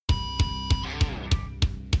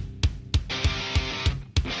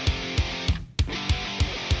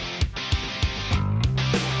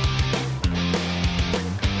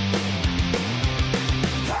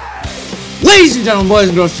Ladies and gentlemen, boys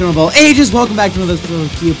and girls, children of all ages, welcome back to another episode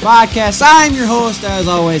of Keel Podcast. I'm your host, as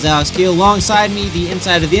always, Alex Keel. Alongside me, the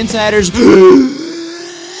inside of the insiders,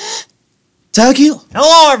 Tyler Keel.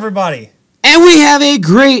 Hello, everybody. And we have a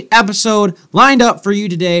great episode lined up for you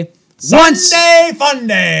today. Sunday Fun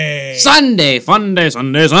Day. Sunday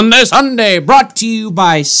brought to you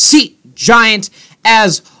by Seat Giant.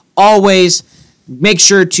 As always, make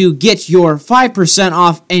sure to get your 5%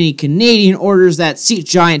 off any Canadian orders at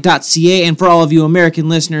SeatGiant.ca. And for all of you American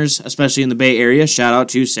listeners, especially in the Bay Area, shout out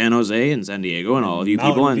to San Jose and San Diego and all of you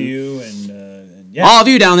people. Mountain View and all of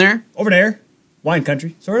you down there. Over there. Wine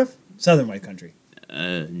country, sort of. Southern wine country.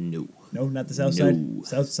 No. No, not the south side?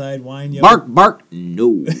 South side wine, yo. Bark,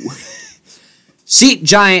 no.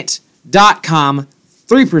 SeatGiant.com,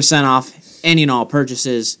 3% off any and all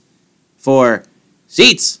purchases for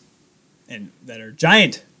seats. And that are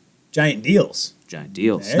giant deals. Giant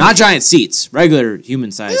deals. Not giant seats. Regular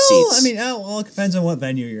human-sized seats. I mean, well, it depends on what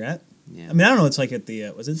venue you're at. Yeah. I mean, I don't know. It's like at the,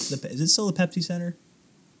 is it still the Pepsi Center?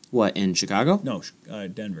 What, in Chicago? No,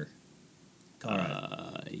 Denver.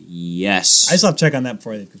 Colorado. Yes. I still have to check on that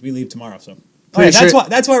before because we leave tomorrow. So Pretty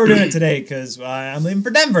that's why we're doing it today because I'm leaving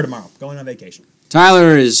for Denver tomorrow, going on vacation.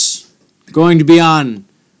 Tyler is going to be on.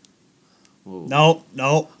 Whoa.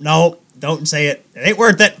 No, don't say it. It ain't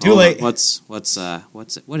worth it. Too late. What is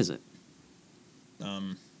it? I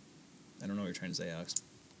don't know what you're trying to say, Alex.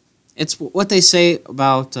 It's what they say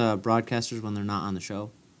about broadcasters when they're not on the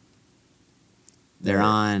show. They're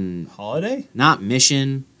on holiday. Not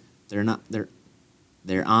mission. They're not. They're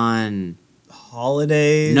on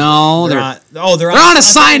holiday. No, they're on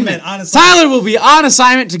assignment. Tyler will be on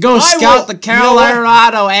assignment to go scout the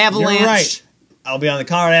Colorado Avalanche. You're right. I'll be on the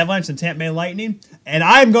Colorado Avalanche and Tampa Bay Lightning, and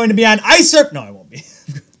I'm going to be on ice surf. No, I won't be.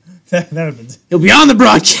 He'll be on the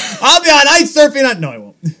broadcast. I'll be on ice surfing. No, I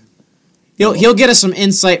won't. He'll get us some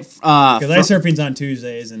insight. Because ice surfing's on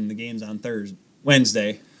Tuesdays and the game's on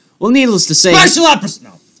Wednesday. Well, needless to say, special episode.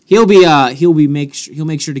 No. He'll make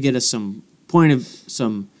sure to get us some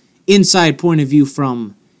inside point of view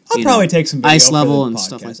from. I'll probably take some video ice level and podcast.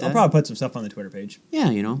 stuff like that. I'll probably put some stuff on the Twitter page.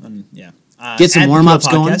 Yeah, Get some warm ups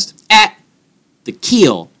going at the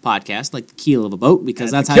Keel podcast, like the keel of a boat,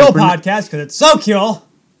 because that's how you podcast because it's so keel,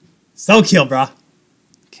 brah.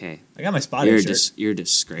 Okay, I got my Spa Day shirt. You're a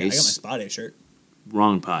disgrace. I got my Spa Day shirt.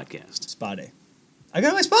 Wrong podcast. Spa Day. I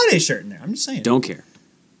got my Spa Day shirt in there. I'm just saying. Don't care.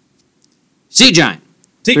 Seat Giant.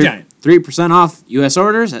 3% off U.S.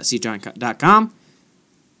 orders at SeatGiant.com.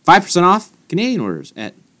 5% off Canadian orders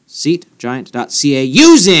at SeatGiant.ca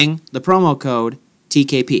using the promo code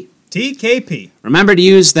TKP. TKP. Remember to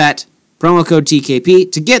use that promo code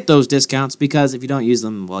TKP to get those discounts because if you don't use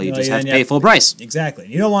them, well, you just have to pay full price. Exactly.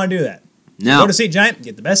 You don't want to do that. No. Go to Seat Giant,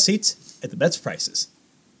 get the best seats at the best prices.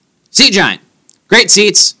 Seat Giant. Great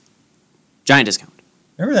seats. Giant discount.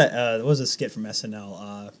 Remember that? There was a skit from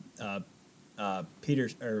SNL.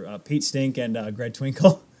 Pete Stink and Greg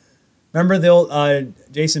Twinkle. Remember the old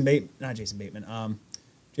Jason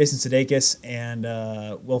Sudeikis and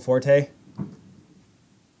Will Forte? Do you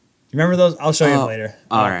remember those? I'll show you them later.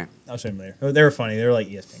 All right. I'll show you them later. They were funny. They were like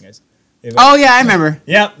ESPN guys. Oh, yeah, I remember.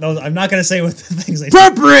 Yeah, those, I'm not going to say what the things they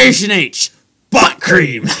Preparation H. Butt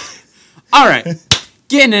cream. All right.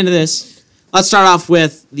 Getting into this. Let's start off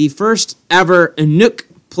with the first ever Inuk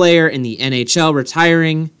player in the NHL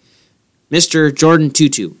retiring, Mr. Jordan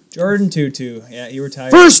Tootoo. Jordan Tootoo. Yeah, he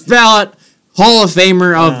retired. First ballot Hall of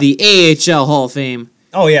Famer of the AHL Hall of Fame.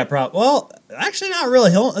 Oh, yeah, well, actually not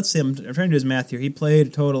really. Let's see, I'm trying to do his math here. He played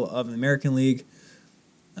a total of the American League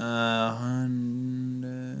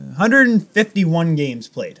 151 games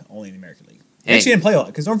played only in the American League. He actually didn't play a lot,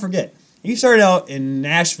 because don't forget, he started out in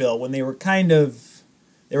Nashville when they were they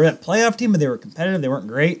were that playoff team, but they were competitive. They weren't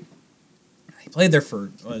great. He played there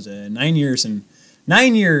for, 9 years, and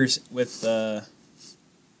 9 years with 8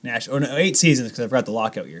 seasons, because I forgot the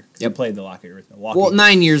lockout year. Because I played the lockout year with Milwaukee. Well,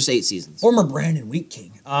 9 years, 8 seasons. Former Brandon Wheat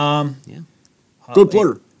King. Good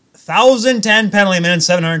player. 1,010 penalty minutes,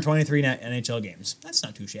 723 NHL games. That's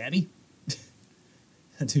not too shabby.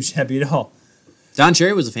 Not too shabby at all. Don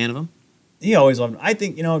Cherry was a fan of him. He always loved him. I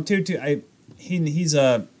think, he's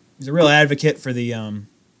a real advocate for the, oh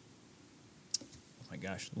my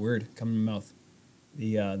gosh, the word coming in my mouth.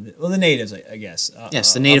 The natives, I guess.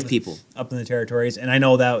 Yes, the native people. Up in the territories. And I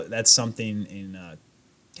know that's something in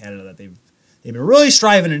Canada that they've been really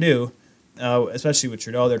striving to do. Especially with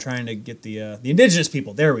Trudeau, they're trying to get the Indigenous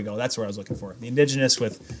people. There we go. That's what I was looking for. The Indigenous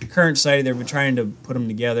with current society, they've been trying to put them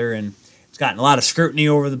together, and it's gotten a lot of scrutiny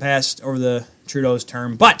over the Trudeau's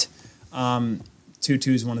term. But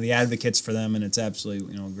Tootoo is one of the advocates for them, and it's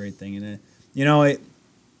absolutely a great thing. And I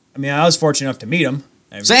was fortunate enough to meet him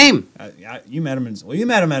Same. You met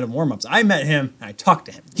him at warm-ups. I met him, and I talked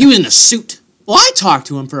to him. He was in a suit. Well, I talked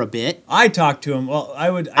to him for a bit. I talked to him. Well, I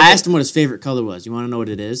asked him what his favorite color was. You want to know what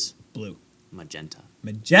it is? Blue. Magenta.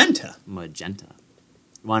 Magenta? Magenta.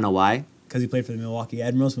 You want to know why? Because he played for the Milwaukee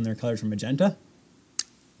Admirals when they're colored from magenta?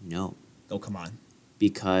 No. Oh, come on.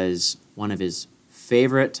 Because one of his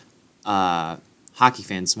favorite hockey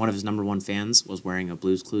fans, one of his number one fans, was wearing a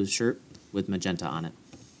Blues Clues shirt with magenta on it.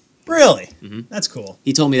 Really? Mm-hmm. That's cool.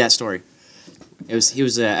 He told me that story. He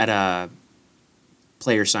was at a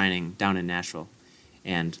player signing down in Nashville,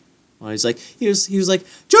 and he was like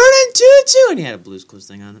Jordan Tutu, and he had a Blues Clues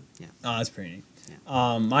thing on it. Yeah. Oh, that's pretty neat.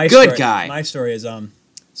 Yeah. Good guy. My story is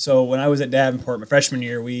so when I was at Davenport my freshman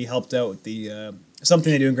year, we helped out with the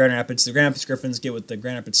something they do in Grand Rapids. The Grand Rapids Griffins get with the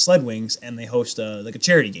Grand Rapids Sled Wings, and they host like a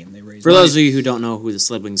charity game. They raise for money. those of you who don't know who the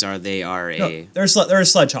Sled Wings are, they are they're a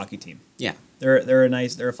sledge hockey team. Yeah. They're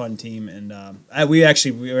a fun team, and we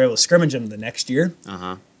were able to scrimmage them the next year.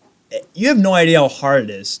 Uh-huh. You have no idea how hard it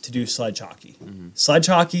is to do sledge hockey. Mm-hmm. Sledge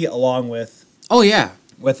hockey, along with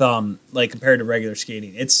like compared to regular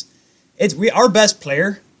skating, our best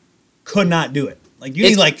player could not do it. Like you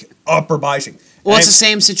need like upper body strength. Well, it's the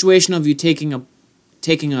same situation of you taking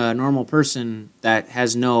a normal person that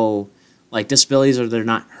has no like disabilities or they're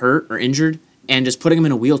not hurt or injured, and just putting them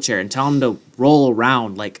in a wheelchair and telling them to roll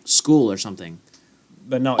around like school or something.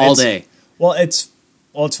 But no, all day. Well, it's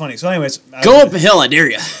funny. So, anyways, go up a hill, I dare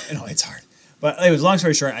you. No, it's hard. But anyways, long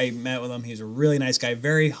story short, I met with him. He's a really nice guy,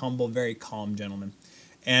 very humble, very calm gentleman,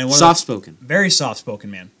 and soft spoken, very soft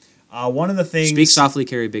spoken man. One of the things speak softly,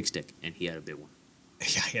 carry a big stick, and he had a big one.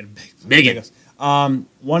 Yeah, he had a big one.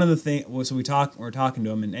 One of the things, so we're talking to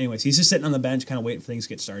him, and anyways, he's just sitting on the bench, kind of waiting for things to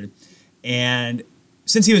get started, and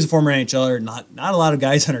since he was a former NHLer, not a lot of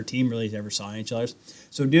guys on our team really ever saw NHLers.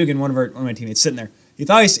 So Dugan, one of my teammates, sitting there. He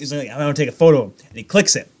thought he's like, I want to take a photo of him, and he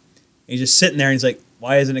clicks it. And he's just sitting there, and he's like,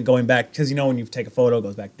 why isn't it going back? Because when you take a photo, it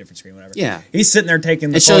goes back to a different screen, whatever. Yeah. He's sitting there taking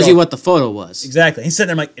the photo. It shows you what the photo was. Exactly. He's sitting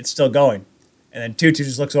there, I'm like, it's still going. And then Tutu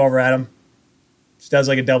just looks over at him, just does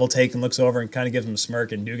like a double take and looks over and kind of gives him a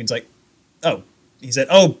smirk, and Dugan's like, oh. He said,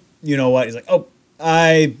 oh, you know what? He's like, oh,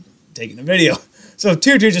 I'm taking a video. So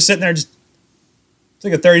Tutu's just sitting there, it's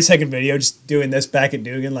like a 30-second video, just doing this back at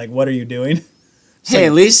Dugan, like, what are you doing? Hey, like,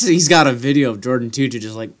 at least he's got a video of Jordan Tutu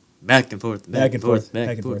just like back and forth, back and forth.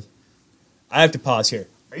 I have to pause here.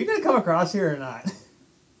 Are you going to come across here or not?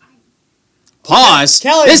 Pause?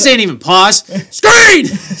 This ain't even pause. Screen!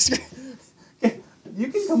 You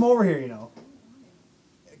can come over here,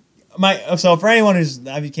 So for anyone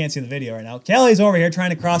you can't see the video right now, Kelly's over here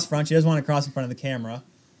trying to cross front. She doesn't want to cross in front of the camera.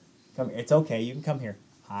 Come here. It's okay. You can come here.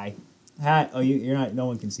 Hi. Oh, you're not. No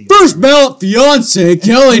one can see you. First ballot fiance,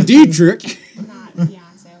 Kelly Dietrich. Not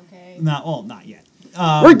fiance, okay. Not yet.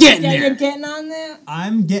 We're getting there. You're getting on that?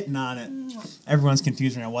 I'm getting on it. Everyone's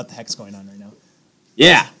confused right now. What the heck's going on right now?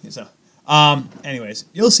 Yeah. So, anyways,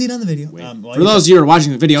 you'll see it on the video. For those of you who are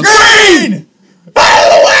watching the video, Green! By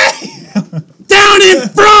the way! Down in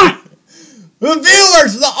front! The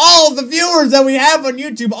viewers, all the viewers that we have on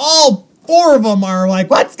YouTube, all 4 of them are like,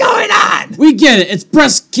 what's going on? We get it. It's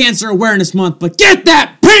Breast Cancer Awareness Month, but get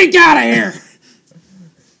that pink out of here!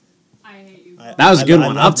 I hate you. That was a good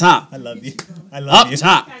one. Up top. I love you. I love you. Up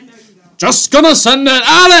top. I know you don't. Just gonna send it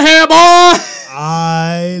out of here, boy!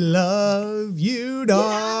 I love you,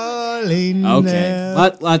 darling. Okay.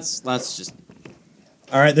 Let's just...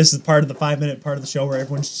 All right, this is part of the 5-minute part of the show where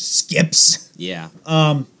everyone skips. Yeah.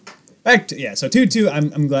 So Tutu,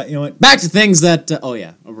 I'm glad, you know what? Back to things that,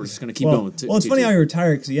 we're just going to keep going with Well, it's funny how he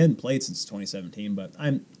retired because he hadn't played since 2017, but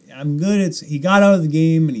I'm good. He got out of the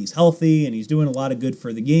game, and he's healthy, and he's doing a lot of good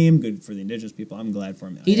for the game, good for the Indigenous people. I'm glad for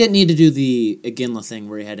him. He didn't need to do the Iginla thing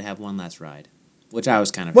where he had to have one last ride, which I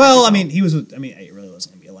was kind of... Well, it really wasn't going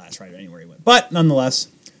to be a last ride anywhere he went. But nonetheless,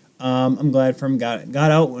 I'm glad for him. Got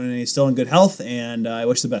out when he's still in good health, and I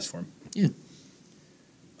wish the best for him. Yeah.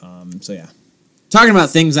 So, yeah. Talking about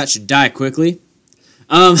things that should die quickly.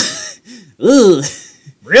 Ugh.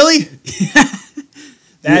 Really?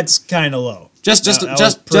 That's kind of low.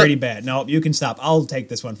 Just pretty bad. No, you can stop. I'll take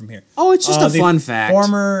this one from here. Oh, it's just a fun fact. The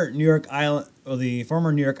former New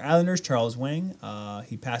York Islanders, Charles Wang,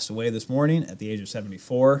 he passed away this morning at the age of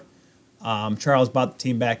 74. Charles bought the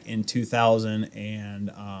team back in 2000,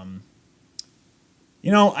 and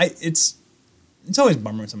it's always a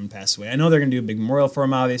bummer when someone passes away. I know they're going to do a big memorial for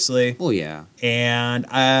him, obviously. Oh, yeah. And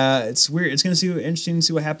it's weird. It's going to be interesting to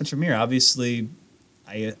see what happens from here. Obviously,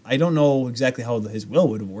 I don't know exactly how his will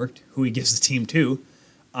would have worked, who he gives the team to.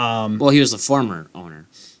 Well, he was the former owner.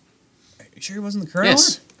 Are you sure he wasn't the current owner?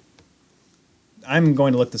 Yes. I'm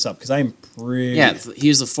going to look this up because I'm pretty... Yeah, he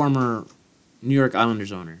was the former New York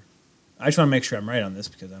Islanders owner. I just want to make sure I'm right on this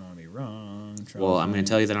because I don't want to be wrong. Well, I'm going to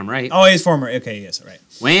tell you that I'm right. Oh, he's former. Okay, yes, right.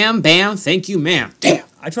 Wham, bam, thank you, ma'am. Damn.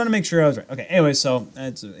 I just want to make sure I was right. Okay, anyway, so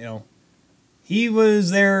that's he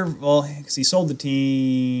was there. Well, because he sold the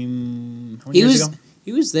team. How many years ago?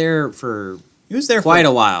 He was there for quite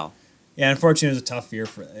a while. Yeah, unfortunately, it was a tough year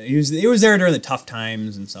for. He was there during the tough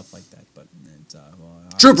times and stuff like that. But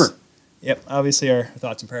Trooper. Yep, obviously our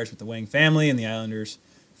thoughts and prayers with the Wang family and the Islanders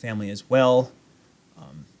family as well.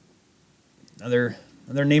 Another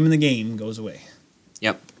name in the game goes away.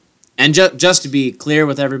 Yep. And just to be clear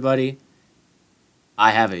with everybody,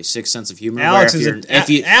 I have a sixth sense of humor. Alex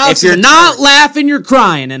if you're not laughing, you're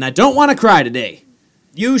crying, and I don't want to cry today.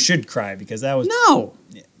 You should cry because that was no.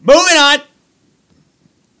 Yeah. Moving on.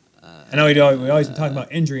 I know we always been talking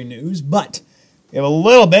about injury news, but we have a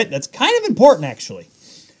little bit that's kind of important actually.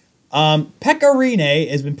 Pekka Rinne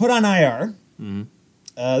has been put on IR. Mm-hmm.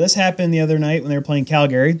 This happened the other night when they were playing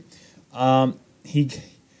Calgary.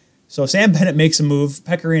 So Sam Bennett makes a move.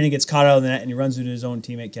 Pekka Rinne gets caught out of the net, and he runs into his own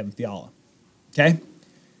teammate Kevin Fiala. Okay?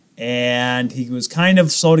 And he was kind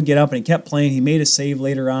of slow to get up, and he kept playing. He made a save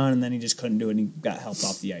later on, and then he just couldn't do it, and he got helped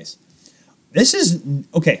off the ice. This is...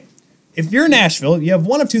 Okay, if you're Nashville, you have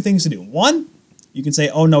one of two things to do. One, you can say,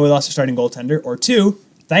 oh no, we lost a starting goaltender. Or two,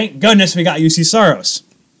 thank goodness we got UC Saros.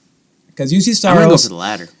 Because UC Saros... I'm going to go for the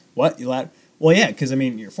latter. What? Well, yeah, because,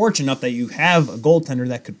 you're fortunate enough that you have a goaltender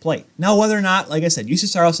that could play. Now, whether or not, like I said, UC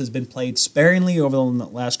Saros has been played sparingly over the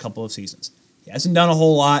last couple of seasons. He hasn't done a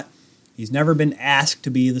whole lot. He's never been asked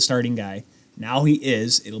to be the starting guy. Now he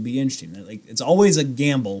is. It'll be interesting. It's always a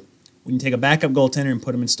gamble when you take a backup goaltender and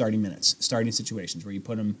put him in starting minutes, starting situations, where you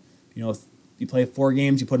put him, if you play 4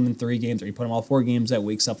 games, you put him in 3 games, or you put him all 4 games that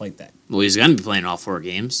week, stuff like that. Well, he's going to be playing all 4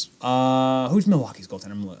 games. Who's Milwaukee's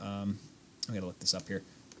goaltender? I'm going to look this up here.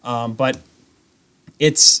 But...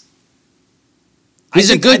 He's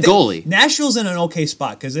a good goalie. Nashville's in an okay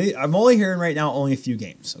spot because I'm only hearing right now only a few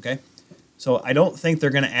games, okay? So I don't think they're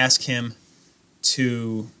going to ask him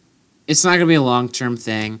to... It's not going to be a long-term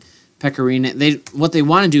thing. Pekka Rinne, what they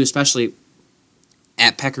want to do, especially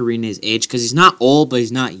at Pekka Rinne's age, because he's not old, but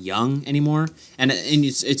he's not young anymore, and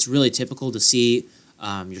it's really typical to see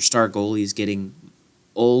your star goalies getting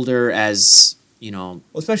older as,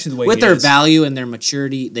 especially the way with their value and their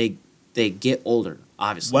maturity, they get older.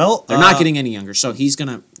 Obviously, they're not getting any younger. So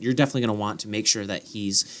you're definitely gonna want to make sure that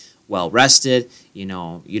he's well rested. You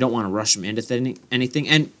don't want to rush him into anything.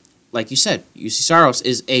 And like you said, UC Saros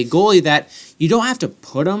is a goalie that you don't have to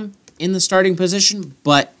put him in the starting position,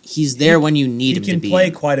 but he's there when you need him to be. He can play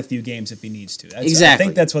quite a few games if he needs to. Exactly. I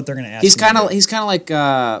think that's what they're gonna ask. He's kind of like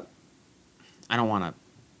I don't want to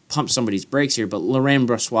pump somebody's brakes here, but Laurent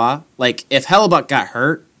Brossoit. Like if Hellebuck got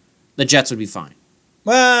hurt, the Jets would be fine.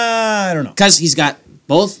 Well, I don't know. Because he's got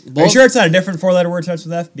both. Are you sure it's not a different 4-letter word starts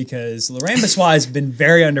with F? Because Laurent Brossoit has been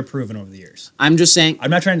very underproven over the years. I'm just saying. I'm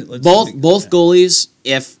not trying to... Both goalies,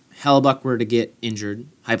 if Hellebuck were to get injured,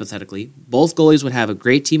 hypothetically, both goalies would have a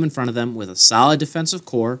great team in front of them with a solid defensive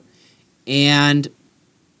core. And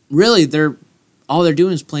really, all they're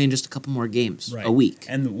doing is playing just a couple more games a week.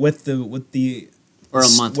 And with the or a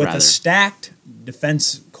month, with rather. the stacked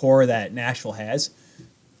defense core that Nashville has...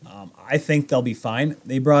 I think they'll be fine.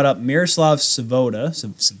 They brought up Miroslav Svoboda,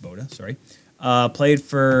 played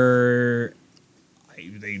for...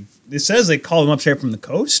 It says they called him up straight from the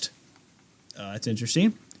coast. That's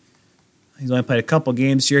interesting. He's only played a couple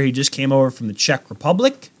games here. He just came over from the Czech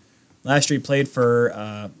Republic. Last year he played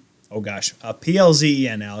for,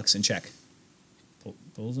 PLZEN, Alex, in Czech.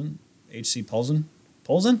 Polzen? HC Polzen?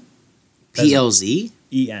 Polzen? PLZ?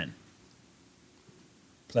 EN.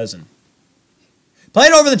 Pleasant.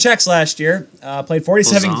 Played over the Czechs last year. Played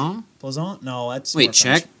 47... Plazant? No, that's... Wait,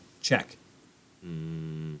 Czech? Czech.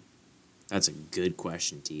 That's a good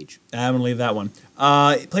question, Teach. I'm going to leave that one.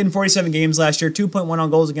 Played in 47 games last year. 2.1 on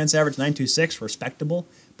goals against average, .926. Respectable.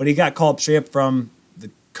 But he got called up straight up from the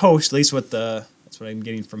coast, at least with the... That's what I'm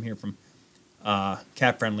getting from here from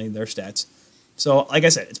Cap Friendly, their stats. So, like I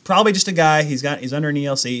said, it's probably just a guy. He's under an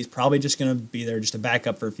ELC. He's probably just going to be there just to back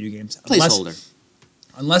up for a few games. Placeholder.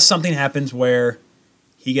 Unless something happens where...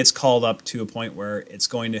 he gets called up to a point where it's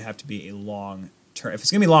going to have to be a long term. If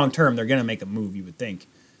it's going to be long term, they're going to make a move, you would think.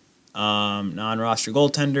 Non-roster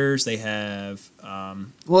goaltenders, they have...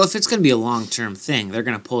 well, if it's going to be a long-term thing, they're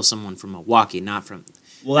going to pull someone from Milwaukee, not from...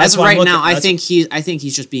 Well, as of right now, I think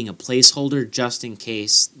he's just being a placeholder just in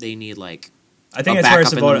case they need, like, I think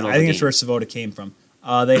that's where Svoboda came from.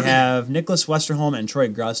 They have Nicholas Westerholm and Troy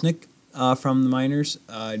Grosnick from the minors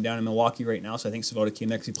down in Milwaukee right now, so I think Svoboda came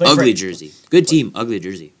there because he played ugly jersey. Good team, ugly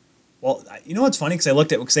jersey. Well, you know what's funny?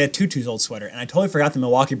 Because they had Tutu's old sweater, and I totally forgot the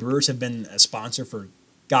Milwaukee Brewers have been a sponsor for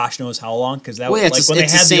gosh knows how long. Because that Well, was yeah, like when they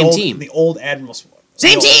it's the had same team. the old Admiral.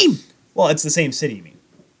 Same team! Well, it's the same city. You mean?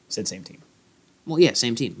 Said same team. Well, yeah,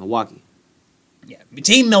 same team, Milwaukee. Yeah,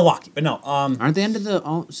 Team Milwaukee, but no. Aren't they under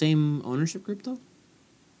the same ownership group, though?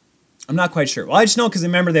 I'm not quite sure. Well, I just know because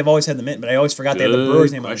remember they've always had the Mint, but I always forgot they had the Good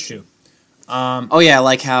Brewers name on it question. too. Oh, yeah,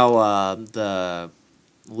 like how the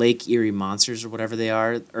Lake Erie Monsters or whatever they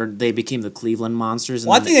are, or they became the Cleveland Monsters.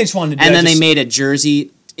 Well, I think they just wanted to do and that then they just- made a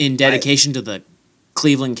jersey in dedication to the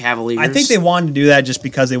Cleveland Cavaliers. I think they wanted to do that just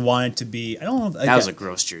because they wanted to be. I don't know. If, That was a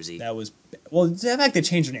gross jersey. That was well. The fact they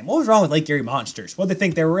changed their name. What was wrong with Lake Erie Monsters? What did they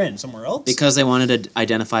think they were in? Somewhere else? Because they wanted to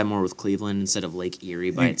identify more with Cleveland instead of Lake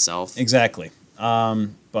Erie by itself. Exactly.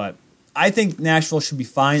 But I think Nashville should be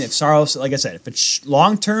fine if Saros. Like I said, if it's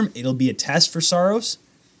long term, it'll be a test for Saros.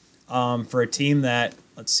 For a team that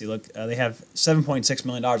let's see, look, they have $7.6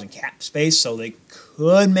 million in cap space, so they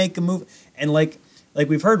could make a move. And like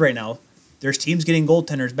we've heard right now, there's teams getting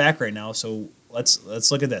goaltenders back right now. So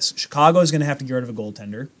let's look at this. Chicago is going to have to get rid of a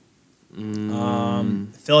goaltender.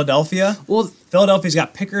 Philadelphia. Well, Philadelphia's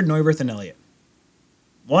got Pickard, Neuwirth, and Elliott.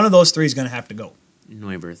 One of those three is going to have to go.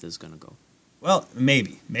 Neuwirth is going to go. Well,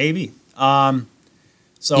 maybe.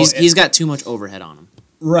 So He's got too much overhead on him.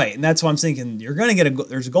 right, and that's why I'm thinking you're going to get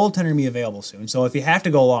there's a goaltender to be available soon. So if you have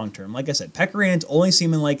to go long term, like I said, Pekkarinen's only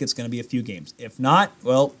seeming like it's going to be a few games. If not,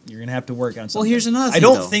 well, you're going to have to work on something. Well, here's another thing, I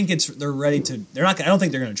don't though. think they're ready to. They're not. I don't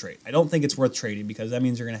think they're going to trade. I don't think it's worth trading because that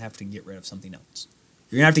means you're going to have to get rid of something else.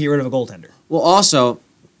 You're going to have to get rid of a goaltender. Well, also,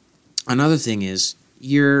 another thing is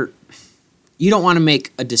you don't want to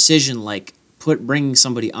make a decision like bringing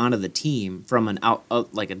somebody onto the team from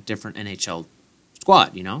like a different NHL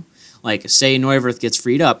squad. You know, like say Neuwirth gets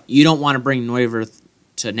freed up, you don't want to bring Neuwirth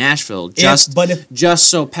to Nashville just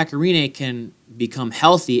so Pekkarinen can become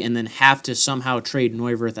healthy and then have to somehow trade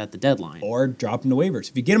Neuwirth at the deadline or drop him to waivers.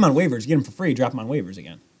 If you get him on waivers, get him for free. Drop him on waivers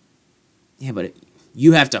again. Yeah, but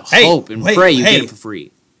you have to hope and pray you get it for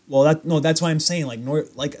free. Well, that's why I'm saying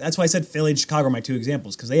that's why I said Philly and Chicago are my two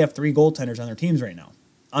examples because they have three goaltenders on their teams right now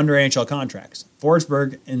under NHL contracts.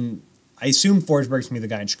 Forsberg, and I assume Forsberg's going to be the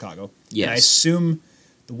guy in Chicago. Yes. And I assume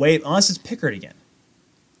unless it's Pickard again.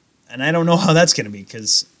 And I don't know how that's going to be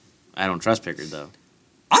because I don't trust Pickard though.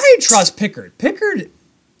 I trust Pickard.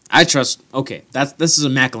 I trust. Okay, this is a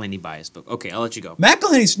McElhinney bias, but okay, I'll let you go.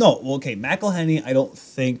 McElhinney, I don't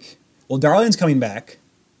think. Well, Darling's coming back,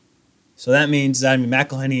 so that means that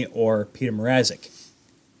McElhinney or Peter Mrazek.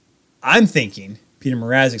 I'm thinking Peter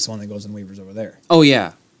Mrazek's the one that goes in waivers over there. Oh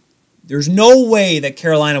yeah, There's no way that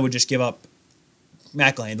Carolina would just give up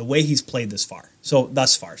McElhinney the way he's played thus far.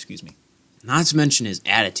 Excuse me. not to mention his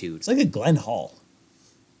attitude. It's like a Glenn Hall.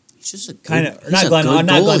 He's just a Kind of. he's Not a Glenn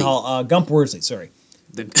good Hall. Gump Worsley, sorry.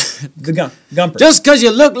 The- Gumper. just because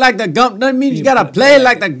you look like the Gump doesn't mean you gotta play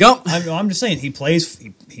like the Gump. I'm just saying, he plays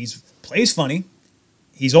funny.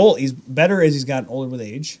 He's old. He's better as he's gotten older with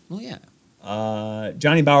age. Well, yeah.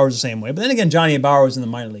 Johnny Bauer's the same way. But then again, Johnny Bauer was in the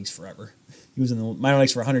minor leagues forever. He was in the minor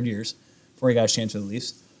leagues for 100 years before he got his chance with the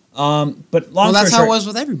Leafs. But long Well, that's story how it short, was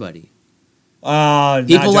with everybody.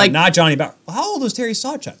 not Johnny Bauer. Well, how old was Terry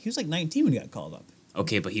Sawchuk? He was like 19 when he got called up.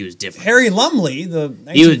 Okay, but he was different. Harry Lumley,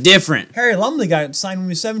 He was different. Harry Lumley got signed when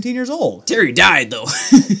he was 17 years old. Terry died though.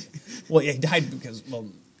 Well, yeah, he died because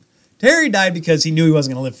Terry died because he knew he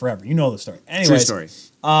wasn't going to live forever. You know the story. Anyways, True story.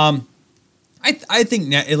 I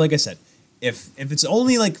think, like I said, if it's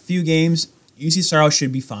only like a few games, UC Saros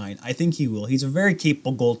should be fine. I think he will. He's a very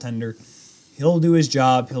capable goaltender. He'll do his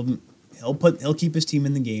job. He'll keep his team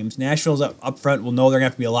in the games. Nashville's up front will know they're going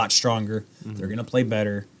to have to be a lot stronger. Mm-hmm. They're going to play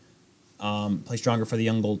better. Play stronger for the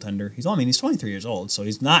young goaltender. He's 23 years old, so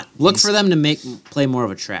he's not. Look for them to play more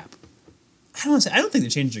of a trap. I don't think they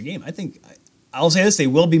changed their game. I'll say this: they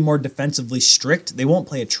will be more defensively strict. They won't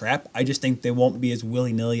play a trap. I just think they won't be as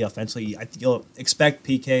willy-nilly offensively. I think you'll expect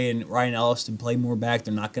PK and Ryan Ellis to play more back.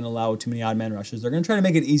 They're not going to allow too many odd man rushes. They're going to try to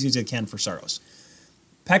make it easy as they can for Saros.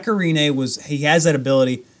 Pekkarinen he has that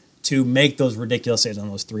ability to make those ridiculous saves on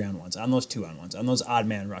those 3-on-1s, on those 2-on-1s, on those odd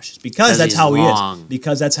man rushes because that's how he is.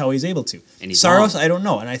 Because that's how he's able to. And he's Saros, long. I don't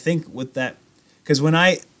know, and I think with that, because when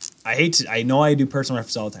I know I do personal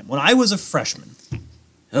reference all the time. When I was a freshman,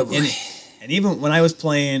 Oh boy. and even when I was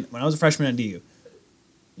a freshman at DU,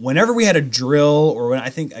 whenever we had a drill, or I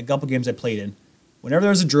think a couple games I played in, whenever there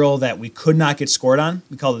was a drill that we could not get scored on,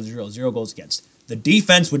 we called it the drill, 0 goals against. The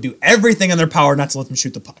defense would do everything in their power not to let them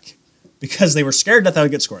shoot the puck because they were scared that they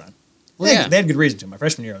would get scored on. Well, yeah. They had good reason to. My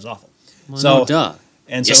freshman year was awful. Well, no, duh.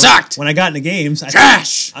 And You so sucked. when I got into games,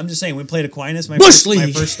 Trash. I'm just saying, we played Aquinas, my Bush first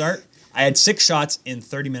League. start. I had 6 shots in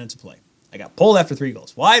 30 minutes of play. I got pulled after 3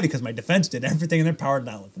 goals. Why? Because my defense did everything in their power to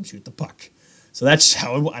not let them shoot the puck. So that's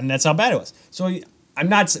how bad it was. So I'm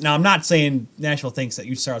not saying Nashville thinks that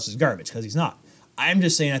UC Saros is garbage, because he's not. I'm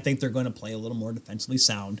just saying I think they're going to play a little more defensively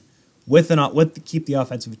sound keep the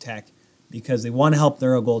offensive attack, because they want to help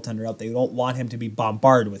their goaltender out. They don't want him to be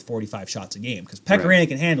bombarded with 45 shots a game, because Pecorino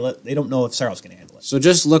can handle it. They don't know if Saros can handle it. So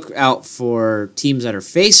just look out for teams that are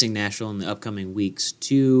facing Nashville in the upcoming weeks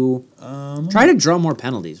to try to draw more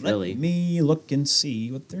penalties, really. Let me look and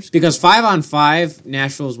see what they're... Because 5-on-5,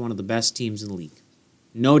 Nashville is one of the best teams in the league.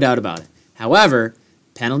 No doubt about it. However,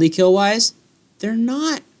 penalty kill-wise, they're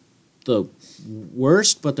not the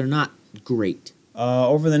worst, but they're not great.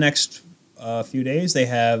 Over the next few days, they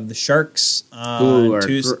have the Sharks on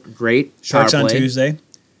Tuesday. Great. Sharks on Tuesday.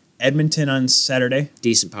 Edmonton on Saturday.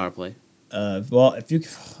 Decent power play. Well, if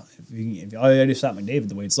all you gotta do is stop McDavid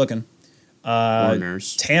the way it's looking. Or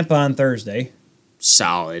Nurse. Tampa on Thursday.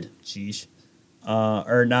 Solid. Sheesh.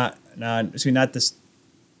 Or not this.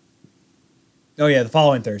 Oh yeah, the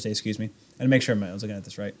following Thursday. Excuse me. I had to make sure I was looking at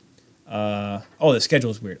this right. The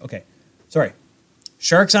schedule is weird. Okay, sorry.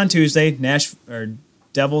 Sharks on Tuesday.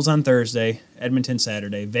 Devils on Thursday. Edmonton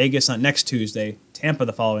Saturday. Vegas on next Tuesday. Tampa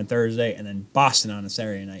the following Thursday, and then Boston on a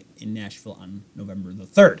Saturday night in Nashville on November the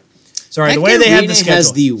 3rd. Sorry, the way they have the schedule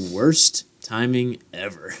has the worst timing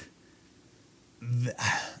ever.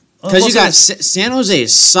 Because you got San Jose,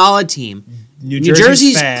 is solid team. New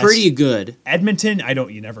Jersey's fast. Pretty good. Edmonton,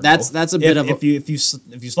 you never. That's a bit of if you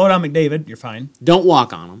slow down McDavid, you're fine. Don't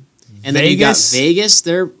walk on them. And then you got Vegas.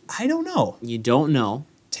 I don't know. You don't know.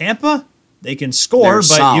 Tampa, they can score, but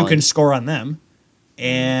solid. you can score on them.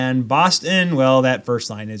 And Boston, well, that first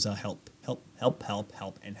line is help,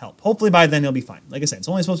 and help. Hopefully by then he'll be fine. Like I said, it's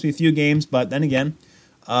only supposed to be a few games, but then again,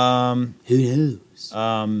 who knows?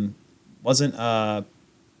 Wasn't Paul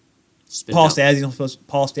Stastny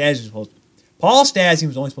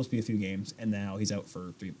was only supposed to be a few games, and now he's out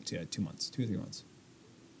for 2 or 3 months. We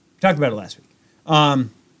talked about it last week.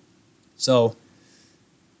 So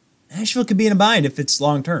Nashville could be in a bind if it's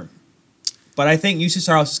long term. But I think UC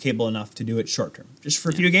Saros is capable enough to do it short term. Just for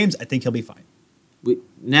a few games, I think he'll be fine.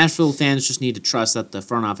 Nashville fans just need to trust that the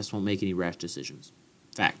front office won't make any rash decisions.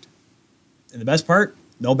 Fact. And the best part,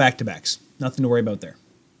 no back-to-backs. Nothing to worry about there.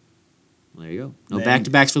 Well, there you go. No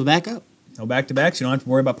back-to-backs for the backup. No back-to-backs. You don't have to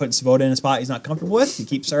worry about putting Svoboda in a spot he's not comfortable with. You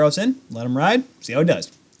keep Saros in, let him ride, see how it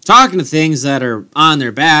does. Talking to things that are on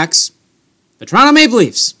their backs, the Toronto Maple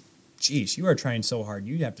Leafs. Jeez, you are trying so hard.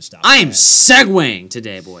 You have to stop. I'm segueing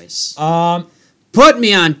today, boys. Put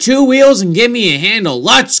me on 2 wheels and give me a handle.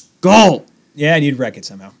 Let's go. Yeah, and you'd wreck it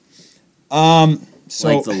somehow. Like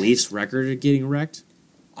the Leafs record of getting wrecked?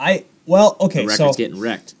 The record's getting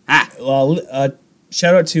wrecked. Well,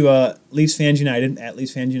 shout out to Leafs Fans United, at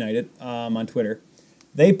Leafs Fans United, on Twitter.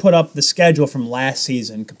 They put up the schedule from last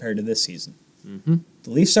season compared to this season. Mm-hmm. The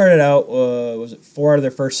Leafs started out, 4 out of their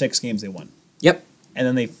first 6 games they won. Yep. And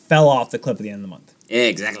then they fell off the cliff at the end of the month.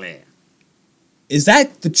 Exactly. Is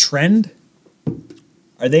that the trend?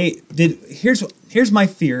 Here's my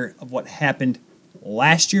fear of what happened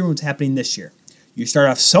last year and what's happening this year. You start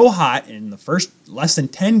off so hot in the first less than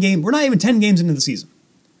 10 games. We're not even 10 games into the season.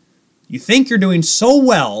 You think you're doing so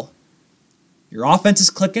well. Your offense is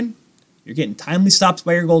clicking. You're getting timely stops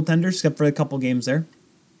by your goaltenders, except for a couple games there.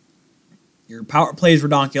 Your power play is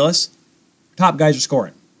redonkulous. Your top guys are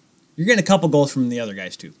scoring. You're getting a couple goals from the other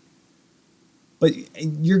guys too. But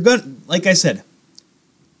you're good. Like I said,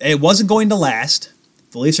 it wasn't going to last.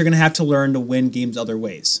 The Leafs are going to have to learn to win games other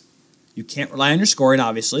ways. You can't rely on your scoring,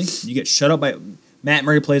 obviously. You get shut up by... Matt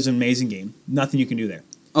Murray plays an amazing game. Nothing you can do there.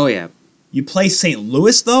 Oh, yeah. You play St.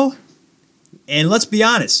 Louis, though, and let's be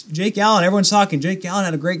honest. Jake Allen, everyone's talking, Jake Allen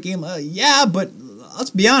had a great game. Yeah, but let's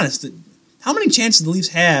be honest. How many chances did the Leafs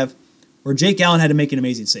have where Jake Allen had to make an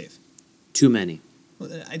amazing save? Too many.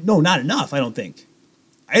 No, not enough, I don't think.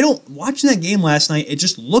 Watching that game last night, it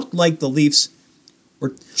just looked like the Leafs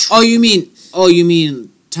were... You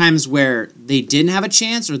mean times where they didn't have a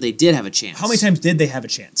chance or they did have a chance? How many times did they have a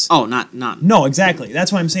chance? Oh, not. No, exactly.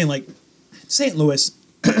 That's why I'm saying, like, St. Louis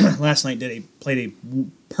last night played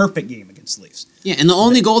a perfect game against the Leafs. Yeah, and the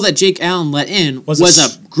only goal that Jake Allen let in was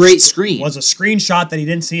a great screen. Was a screenshot that he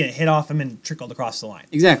didn't see and it hit off him and trickled across the line.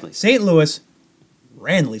 Exactly. St. Louis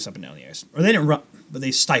ran the Leafs up and down the ice. Or they didn't run, but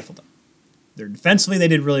they stifled them. Defensively, they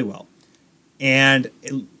did really well. And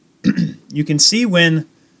you can see when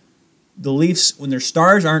the Leafs, when their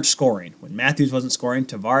stars aren't scoring, when Matthews wasn't scoring,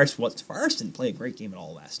 Tavares didn't play a great game at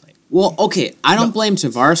all last night. Well, okay, I don't blame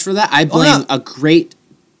Tavares for that. I blame a great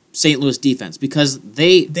St. Louis defense because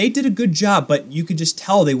they did a good job, but you could just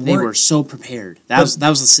tell they were so prepared. That was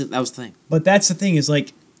the thing. But that's the thing is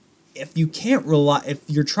like if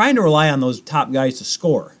you're trying to rely on those top guys to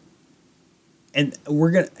score, and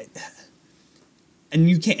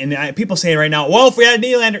you can't. And people say it right now. Well, if we had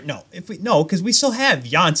Nylander, because we still have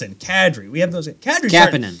Janssen, Kadri. We have those.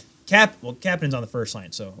 Kapanen. Kapanen's on the first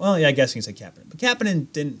line. So, I guess you can say Kapanen, but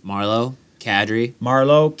Kapanen didn't. Marlowe, Kadri,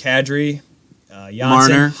 Janssen,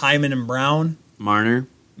 Marner. Hyman, and Brown. Marner.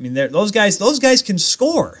 I mean, those guys can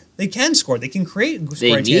score. They can score. They can create They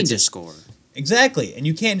scoring need chances. to score. Exactly, and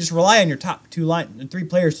you can't just rely on your top three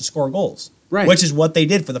players to score goals. Right. Which is what they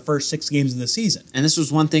did for the first 6 games of the season. And this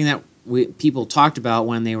was one thing that people talked about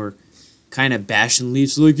when they were kind of bashing the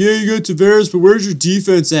Leafs. Like, yeah, you got Tavares, but where's your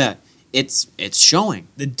defense at? It's showing.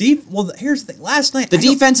 Here's the thing. Last night, The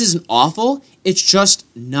defense isn't awful. It's just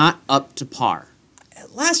not up to par.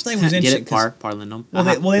 Last night was interesting. Get it? Par Lindholm. Well,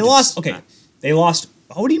 they lost. Okay, they lost.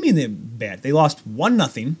 What do you mean they're bad? They lost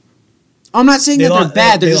 1-0. I'm not saying They that lost- they're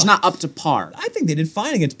bad. They're they just lost- not up to par. I think they did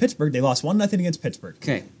fine against Pittsburgh. They lost 1-0 against Pittsburgh.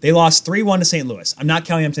 Okay. They lost 3-1 to St. Louis. I'm not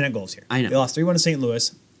counting empty net goals here. I know. They lost 3-1 to St.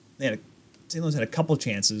 Louis. St. Louis had a couple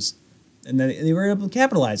chances, and then they were able to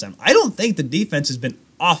capitalize on them. I don't think the defense has been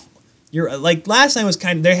awful. Last night was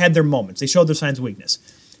they had their moments. They showed their signs of weakness.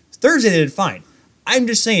 Thursday they did fine. I'm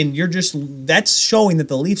just saying that's showing that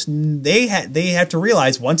the Leafs they have to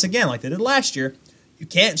realize once again, like they did last year, you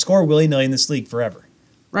can't score willy-nilly in this league forever.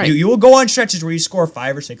 Right. You will go on stretches where you score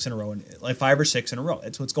 5 or 6 in a row, like 5 or 6 in a row.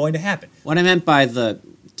 That's what's going to happen. What I meant by the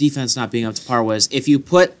defense not being up to par was if you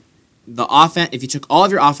put if you took all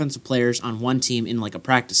of your offensive players on one team in like a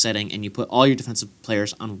practice setting, and you put all your defensive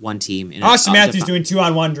players on one team in Austin Matthews doing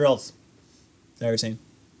 2-on-1 drills. Is that what you're saying?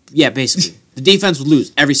 Yeah, basically. The defense would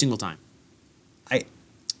lose every single time.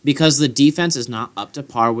 Because the defense is not up to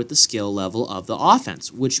par with the skill level of the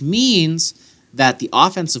offense, which means that the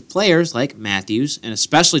offensive players like Matthews, and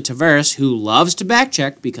especially Tavares, who loves to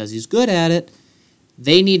backcheck because he's good at it,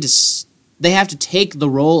 they have to take the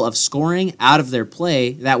role of scoring out of their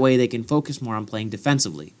play. That way they can focus more on playing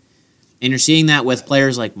defensively. And you're seeing that with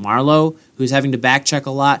players like Marlowe, who's having to backcheck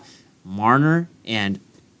a lot, Marner, and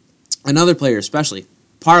another player especially.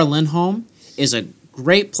 Par Lindholm is a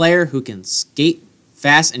great player who can skate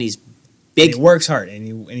fast, and he's big. And he works hard,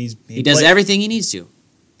 and he does everything he needs to.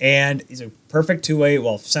 And he's a perfect two-way,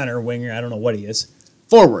 center, winger. I don't know what he is.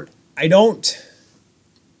 Forward. I don't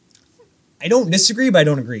disagree, but I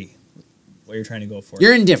don't agree with what you're trying to go for.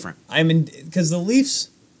 You're indifferent. Because the Leafs,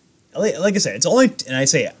 like I said, it's only, and I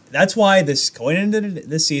say that's why going into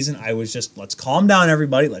this season, I was just, let's calm down,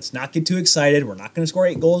 everybody. Let's not get too excited. We're not going to score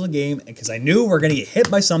 8 goals a game, because I knew we're going to get hit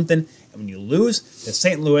by something. And when you lose to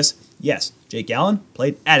St. Louis, yes, Jake Allen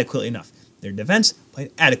played adequately enough. Their defense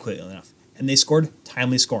played adequately enough. And they scored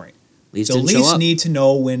timely scoring. Leafs The didn't show Leafs up. need to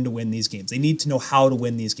know when to win these games. They need to know how to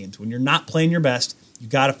win these games. When you're not playing your best, you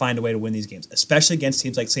got to find a way to win these games, especially against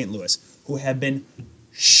teams like St. Louis, who have been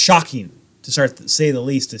shocking to say the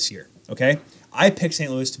least this year. Okay, I picked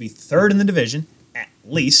St. Louis to be 3rd in the division, at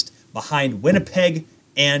least, behind Winnipeg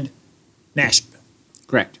and Nashville,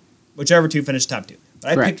 Correct. whichever two finished top 2. But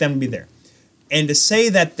I Correct. picked them to be there. And to say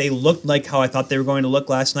that they looked like how I thought they were going to look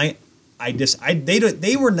last night,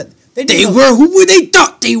 they were who they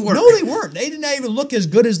thought they were. No, they weren't. They did not even look as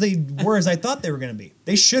good as they were as I thought they were going to be.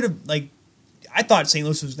 They should have, I thought St.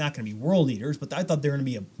 Louis was not going to be world eaters, but I thought they were going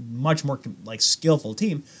to be a much more skillful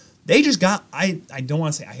team. They just got, I don't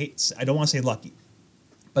want to say lucky,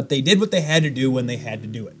 but they did what they had to do when they had to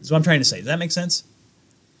do it. That's what I'm trying to say. Does that make sense?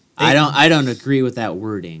 I don't agree with that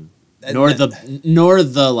wording, That- nor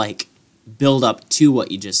the build up to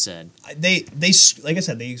what you just said. They like I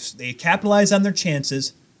said, they capitalized on their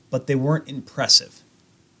chances, but they weren't impressive.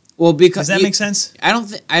 Well, because Does that make sense? I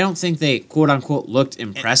don't think they quote unquote looked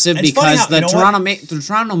impressive, And it's funny because how- you know the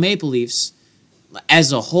Toronto Maple Leafs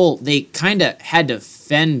as a whole, they kind of had to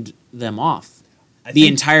fend them off the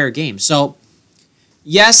entire game. So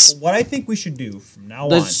yes, What I think we should do from now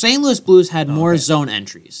the on, St. Louis Blues had more okay. zone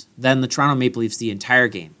entries than the Toronto Maple Leafs the entire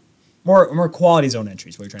game. more quality zone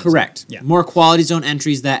entries. What you're trying Correct. to say? Yeah. More quality zone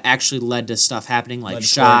entries that actually led to stuff happening, like Led to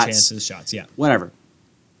scoring shots, shots, yeah. whatever.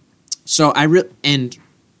 So and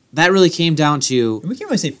that really came down to, And we can't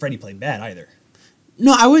really say Freddie played bad either.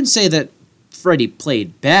 no, I wouldn't say that Freddie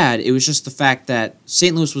played bad. It was just the fact that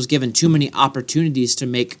St. Louis was given too many opportunities to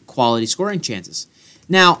make quality scoring chances.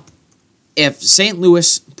 Now, if St.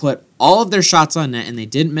 Louis put all of their shots on net and they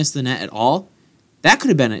didn't miss the net at all, that could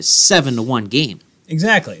have been a 7-1 game.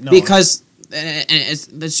 Exactly. No, Because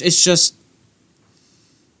it's just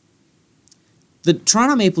the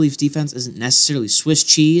Toronto Maple Leafs defense isn't necessarily Swiss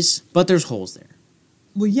cheese, but there's holes there.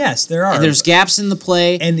 well, yes, there are. And there's gaps in the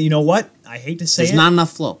play. And you know what? I hate to say There's it. not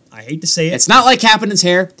enough flow. I hate to say it. It's not like Kapanen's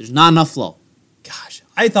hair. There's not enough flow. Gosh,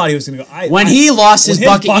 I thought he was going to go. When he lost his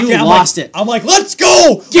bucket, you I'm lost like, it. I'm like, let's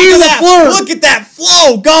go. Give him the floor. Look at that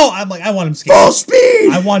flow. Go. I'm like, I want him to skate. Full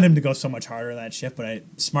speed. I want him to go so much harder that shift, but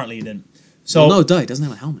smartly he didn't. So Well, no, duh, he doesn't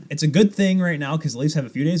have a helmet. it's a good thing right now because the Leafs have a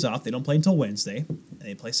few days off. They don't play until Wednesday, and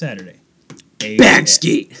they play Saturday. Back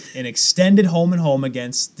skate. An extended home and home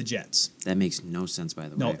against the Jets. That makes no sense, by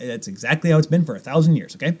the No, way. that's exactly how it's been for 1,000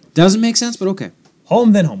 years, okay? Doesn't make sense, but okay.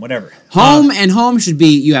 Home, then home, whatever. Home and home should be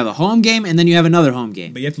you have a home game and then you have another home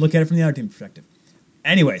game. But you have to look at it from the other team perspective.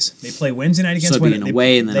 Anyways, they play Wednesday night against So it'd be Winnipeg. an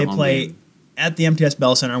away and then a They home play game. at the MTS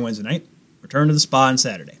Bell Center on Wednesday night. Return to the spa on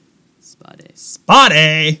Saturday. Spot ace. Spot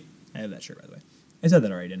A! I have that shirt, by the way. I said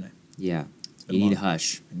that already, didn't I? Yeah. been You long. need a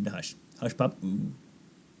hush. I need to hush. Hush, pup. Ooh.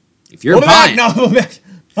 If you're Hold it back! buying. No, hold it back.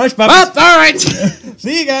 Hush, Oh, puppies. all right.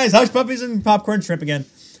 See you guys. Hush, puppies and popcorn shrimp again.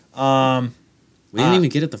 We didn't even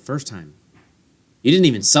get it the first time. You didn't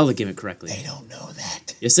even sell the gimmick correctly. They don't know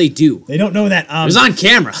that. Yes, they do. They don't know that. It was on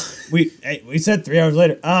camera. We said 3 hours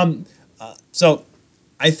later. So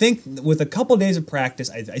I think with a couple days of practice,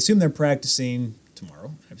 I assume they're practicing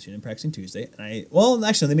tomorrow. I've seen them practicing Tuesday.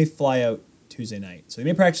 Actually, they may fly out Tuesday night. So they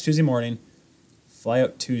may practice Tuesday morning, fly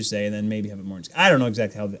out Tuesday, and then maybe have a morning. I don't know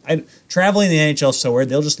exactly how. Traveling in the NHL is so weird.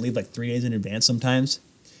 They'll just leave like 3 days in advance sometimes.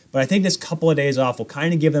 But I think this couple of days off will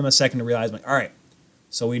kind of give them a second to realize, like, all right,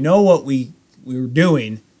 so we know what we were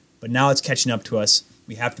doing, but now it's catching up to us.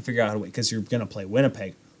 We have to figure out how to wait because you're going to play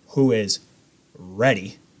Winnipeg, who is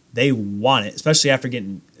ready. They want it, especially after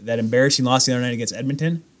getting that embarrassing loss the other night against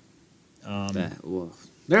Edmonton.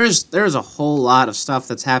 There's a whole lot of stuff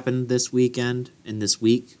that's happened this weekend, and this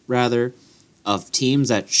week, rather, of teams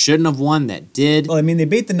that shouldn't have won that did. Well, I mean, they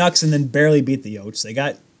beat the Nucks and then barely beat the Yotes. They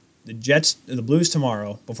got the Jets, the Blues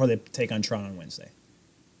tomorrow before they take on Toronto on Wednesday.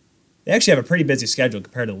 They actually have a pretty busy schedule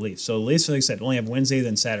compared to the Leafs. So the Leafs, like I said, only have Wednesday,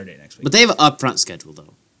 then Saturday next week. But they have an upfront schedule,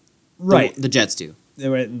 though. Right. The Jets do.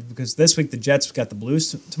 Because this week the Jets got the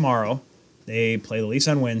Blues tomorrow. They play the Leafs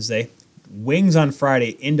on Wednesday. Wings on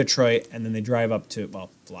Friday in Detroit, and then they fly up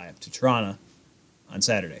to Toronto on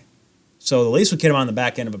Saturday. So the Leafs would get them on the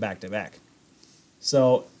back end of a back-to-back.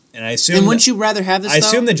 So, and I assume... And wouldn't you rather have this, I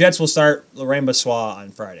assume the Jets will start Laurent Brossoit on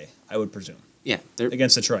Friday, I would presume. Yeah.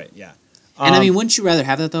 Against Detroit, yeah. And I mean, wouldn't you rather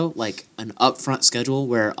have that, though? Like an upfront schedule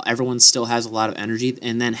where everyone still has a lot of energy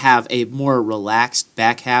and then have a more relaxed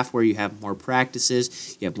back half where you have more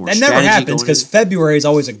practices, you have more That strategy never happens going because in. February is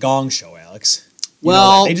always a gong show, Alex. You know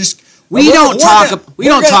Well, that. They just... we don't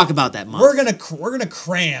talk about that month. We're gonna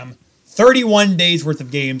cram 31 days worth of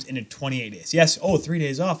games into 28 days. Yes. 3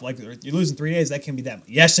 days off. Like you're losing 3 days. That can be that much.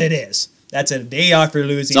 Yes, it is. That's a day off you're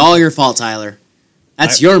losing. It's all your fault, Tyler.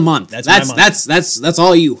 That's your month. That's my month. That's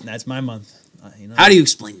all you. That's my month. How do you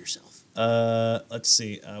explain yourself? Let's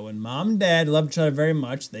see. When mom and dad loved each other very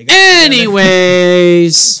much, they got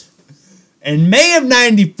Anyways, in May of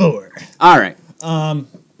 '94. all right.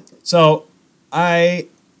 So I'm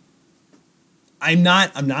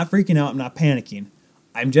not freaking out. I'm not panicking.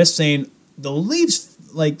 I'm just saying the Leafs,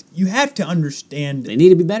 like, you have to understand They need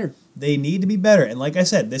to be better. they need to be better. And like I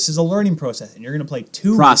said, this is a learning process, and you're going to play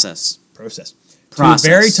two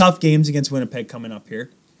very tough games against Winnipeg coming up here.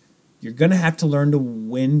 You're going to have to learn to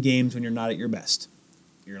win games when you're not at your best.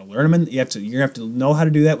 You're going to learn them. You're going to have to know how to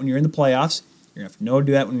do that when you're in the playoffs. You're going to have to know how to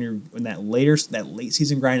do that when you're in that late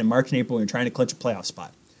season grind in March and April when you're trying to clinch a playoff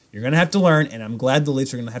spot. You're going to have to learn, and I'm glad the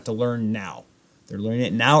Leafs are going to have to learn now. They're learning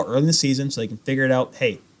it now, early in the season, so they can figure it out.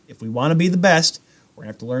 Hey, if we want to be the best, we're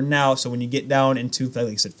going to have to learn now. So when you get down into, like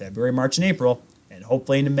I said, February, March, and April, and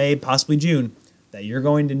hopefully into May, possibly June, that you're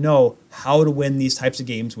going to know how to win these types of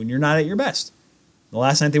games when you're not at your best. The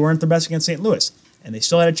last night they weren't their best against St. Louis, and they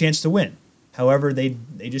still had a chance to win. However, they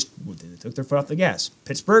took their foot off the gas.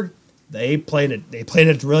 Pittsburgh, they played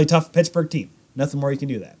a really tough Pittsburgh team. Nothing more you can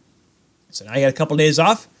do that. So now you got a couple days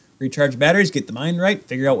off, recharge batteries, get the mind right,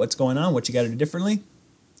 figure out what's going on, what you got to do differently.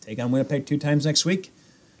 Take on Winnipeg 2 times next week.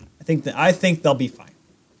 I think they'll be fine.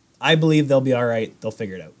 I believe they'll be all right. They'll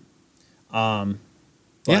figure it out.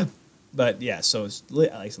 But yeah, so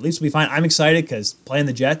at least we'll be fine. I'm excited because playing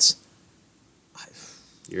the Jets.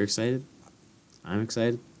 You're excited. I'm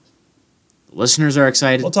excited. The listeners are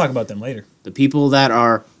excited. We'll talk about them later. The people that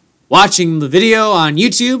are watching the video on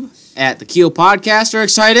YouTube at the Keel Podcast are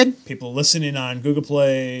excited. People listening on Google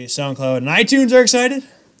Play, SoundCloud, and iTunes are excited.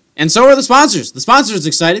 And so are the sponsors. The sponsors are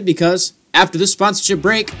excited because after this sponsorship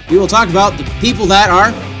break, we will talk about the people that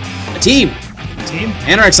are a team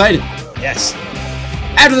and are excited. Yes.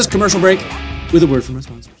 After this commercial break, with a word from our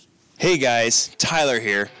sponsors. Hey guys, Tyler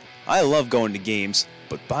here. I love going to games,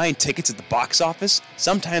 but buying tickets at the box office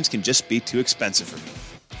sometimes can just be too expensive for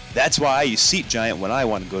me. That's why I use SeatGiant when I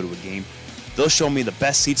want to go to a game. They'll show me the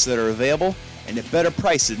best seats that are available, and at better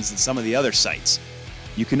prices than some of the other sites.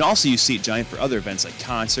 You can also use SeatGiant for other events like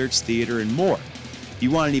concerts, theater, and more. If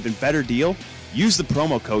you want an even better deal, use the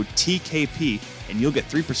promo code TKP and you'll get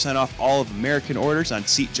 3% off all of American orders on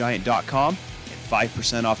SeatGiant.com and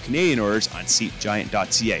 5% off Canadian orders on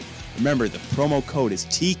SeatGiant.ca. Remember, the promo code is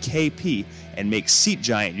TKP and make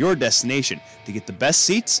SeatGiant your destination to get the best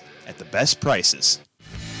seats at the best prices.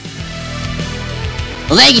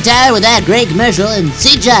 Well, thank you, Tyler, with that great commercial. And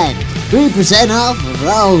SeatGiant, 3% off of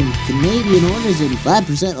all Canadian orders and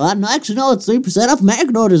 5%. Well, no, actually, no, it's 3% off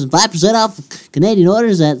American orders and 5% off Canadian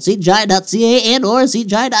orders at SeatGiant.ca and or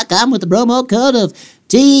SeatGiant.com with the promo code of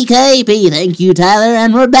TKP. Thank you, Tyler.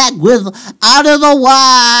 And we're back with Out of the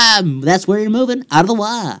Wire. That's where you're moving. Out of the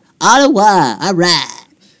Wire. Out of the Wire. All right.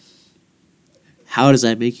 How does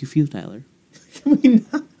that make you feel, Tyler? I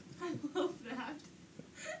love that.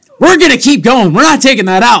 We're gonna keep going. We're not taking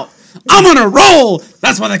that out. I'm on a roll.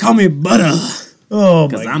 That's why they call me Butter. Oh,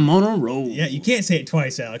 Because my I'm on a roll. Yeah, you can't say it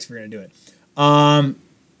twice, Alex, if you're going to do it.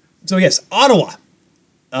 So, yes, Ottawa.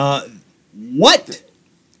 What?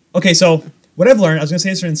 Okay, so what I've learned, I was going to say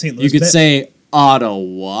this in St. Louis. You could but- say Ottawa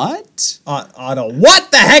what? Ottawa.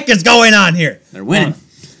 What the heck is going on here? They're winning.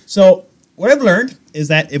 So, what I've learned is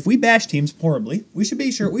that if we bash teams horribly, we should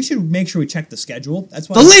make sure we check the schedule. That's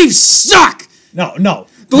why The Leafs suck. No.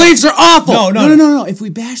 The Leafs are awful. No. If we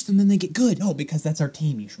bash them, then they get good. No, because that's our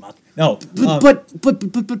team, you schmuck. No. But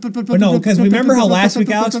no, because remember how last week,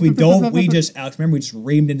 Alex, we just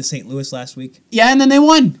reamed into St. Louis last week? Yeah, and then they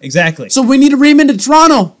won. Exactly. So we need to ream into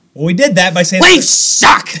Toronto. Well, we did that by saying... Leafs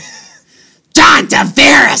suck. John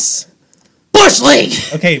Tavares. Bush League.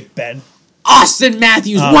 Okay, Ben. Austin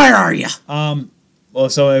Matthews, where are you? Well,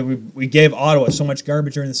 so we gave Ottawa so much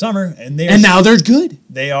garbage during the summer, and now they're good.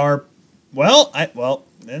 they are... Well,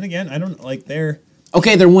 then again, I don't... Like, they're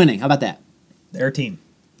Okay, they're winning. How about that? a team.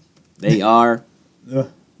 They are.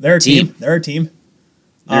 They're a team. Team. They're a team.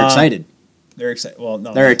 They're excited. They're excited. Well,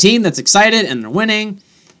 no. They're a team that's excited and they're winning.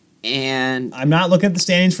 And I'm not looking at the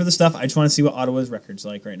standings for the stuff. I just want to see what Ottawa's record's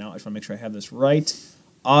like right now. I just want to make sure I have this right.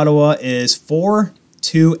 Ottawa is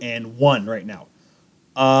 4-2-1 right now.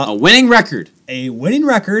 a winning record. A winning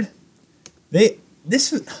record.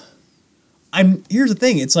 Here's the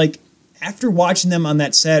thing. It's like after watching them on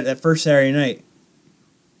that first Saturday night,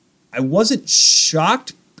 I wasn't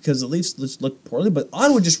shocked because the Leafs just looked poorly, but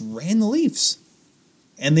Ottawa just ran the Leafs.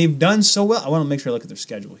 And they've done so well. I want to make sure I look at their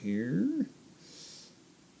schedule here.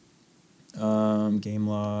 Game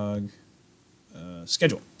log.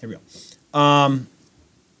 Schedule. Here we go.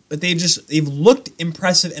 But they've looked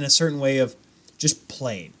impressive in a certain way of just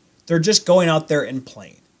playing. They're just going out there and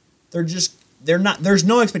playing. There's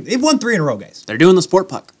no expectation. They've won 3 in a row, guys. They're doing the sport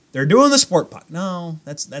puck. They're doing the sport puck. No,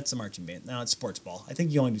 that's the marching band. No, it's sports ball. I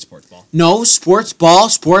think you only do sports ball. No, sports ball,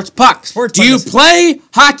 sports puck. Sports Do puck you is- play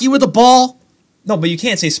hockey with a ball? No, but you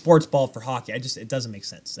can't say sports ball for hockey. It doesn't make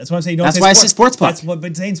sense. That's why I'm saying That's why I say sports puck. That's what,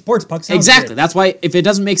 but saying sports puck sounds Exactly. weird. That's why if it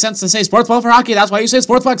doesn't make sense to say sports ball for hockey, that's why you say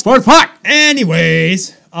sports puck, sports puck.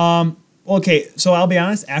 Anyways, okay, so I'll be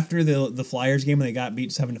honest, after the Flyers game when they got beat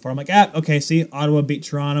 7-4, I'm like, okay, see, Ottawa beat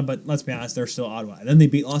Toronto, but let's be honest, they're still Ottawa. And then they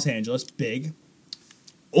beat Los Angeles, big.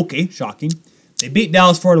 Okay, shocking. They beat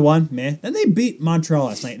Dallas 4-1, meh. Then they beat Montreal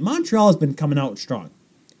last night. Montreal has been coming out strong.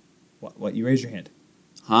 What? You raised your hand.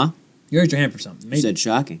 Huh? You raised your hand for something. You Maybe. said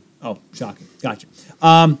shocking. Oh, shocking. Gotcha.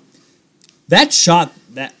 That shot,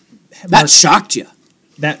 That shocked you.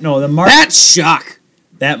 that shock.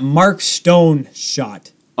 Mark Stone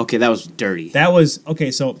shot. Okay, that was dirty. That was okay.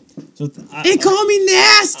 So They call me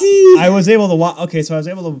nasty. I was able to watch. Okay, so I was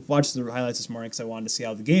able to watch the highlights this morning because I wanted to see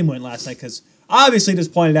how the game went last night. Because obviously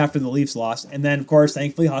disappointed after the Leafs lost, and then of course,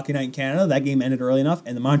 thankfully, Hockey Night in Canada, that game ended early enough,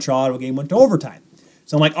 and the Montreal Ottawa game went to overtime.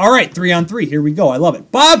 So I'm like, all right, 3-on-3, here we go. I love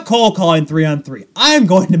it. Bob Cole calling 3-on-3. I'm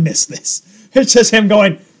going to miss this. It's just him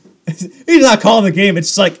going. He's not calling the game. It's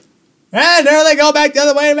just like, and there they go back the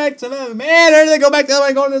other way, back to the man. There they go back the other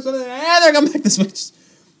way, going this way, and they're going back this way. It's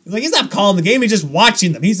like he's not calling the game. He's just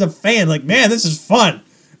watching them. He's a fan. Like, man, this is fun.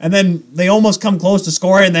 And then they almost come close to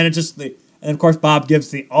scoring, and then and of course Bob gives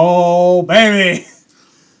the oh baby,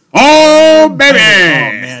 Oh, baby. Oh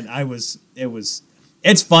man,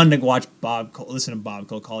 it's fun to watch listen to Bob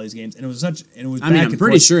Cole call these games, and it was I mean, back I'm and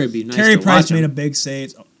pretty forth. sure it'd be nice Carey to Price watch made him. a big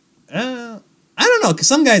save. I don't know, because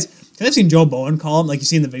some guys, because I've seen Joe Bowen call him, like you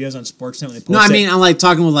see in the videos on Sportsnet when they post No, I it. mean, I'm like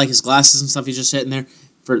talking with like his glasses and stuff. He's just sitting there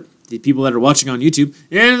for the people that are watching on YouTube.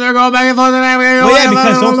 Yeah, they're going back and forth. Well, yeah,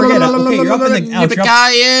 because don't forget, okay, you're up in the Alex,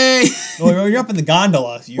 you're up in the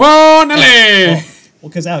gondola. Whoa, Nelly. Well,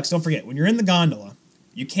 because Alex, don't forget, when you're in the gondola,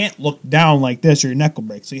 you can't look down like this or your neck will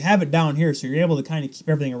break. So you have it down here, so you're able to kind of keep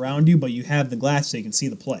everything around you, but you have the glass so you can see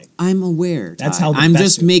the play. I'm aware. That's Todd. how the I'm best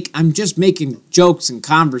just do it. I'm just making jokes and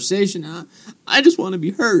conversation. I just want to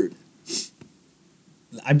be heard.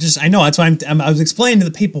 I know, that's why I was explaining to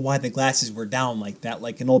the people why the glasses were down like that,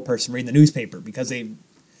 like an old person reading the newspaper, because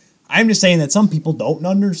I'm just saying that some people don't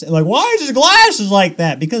understand, like, why is his glasses like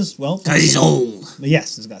that? Because, well... Because he's old.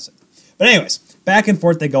 Yes, his glasses. But anyways, back and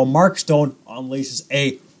forth they go. Mark Stone unleashes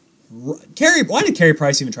a... Why did Carey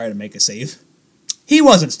Price even try to make a save? He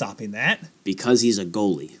wasn't stopping that. Because he's a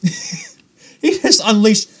goalie. He just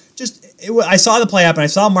unleashed... I saw the play happen. I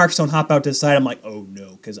saw Mark Stone hop out to the side. I'm like, oh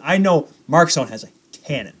no, because I know Mark Stone has a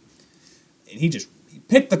cannon, and he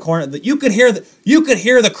picked the corner. You could hear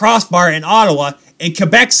the crossbar in Ottawa and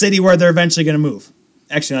Quebec City where they're eventually going to move.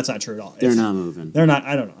 Actually, that's not true at all. They're not moving. They're not.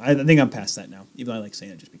 I don't know. I think I'm past that now. Even though I like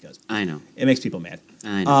saying it just because I know. it makes people mad.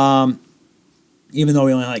 I know. Even though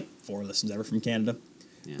we only have like 4 listens ever from Canada,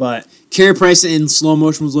 Yeah. but Carey Price in slow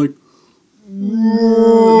motion was like,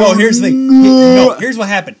 no. Here's the thing. Here's what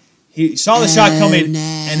happened. He saw the shot coming,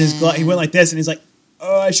 and he went like this, and he's like,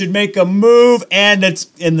 "Oh, I should make a move," and it's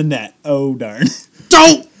in the net. Oh darn!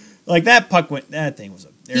 don't. Like that puck went. That thing was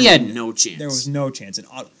He had no chance. There was no chance in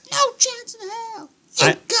Ottawa. No chance in hell.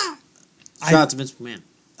 I- God. Shout out to Vince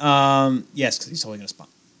McMahon. Yes, because he's holding a spot.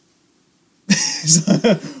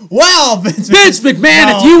 Well, Vince McMahon,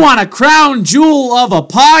 No. if you want a crown jewel of a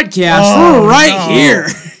podcast, Oh, we're right no. here.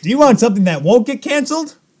 Do you want something that won't get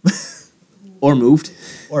canceled Or moved.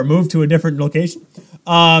 or move to a different location?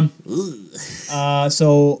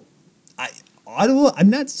 So, Ottawa. I'm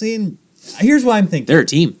not saying. Here's what I'm thinking. They're a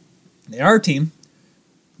team. They are a team,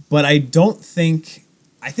 but I don't think.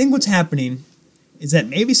 I think what's happening is that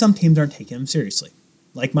maybe some teams aren't taking them seriously,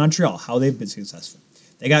 like Montreal, how they've been successful.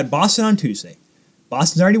 They got Boston on Tuesday.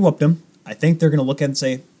 Boston's already whooped them. I think they're going to look at it and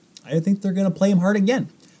say, I think they're going to play them hard again.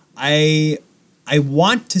 I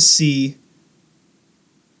want to see.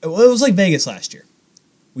 Well, it was like Vegas last year.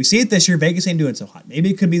 We see it this year. Vegas ain't doing so hot.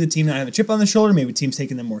 Maybe it could be the team that have a chip on the shoulder. Maybe teams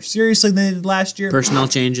taking them more seriously than they did last year. Personnel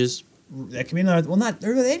changes. That could be another. Well,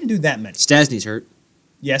 they didn't do that many. Stasny's hurt.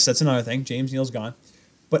 Yes, that's another thing. James Neal's gone.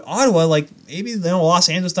 But Ottawa, like, maybe Los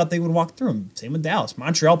Angeles thought they would walk through them. Same with Dallas.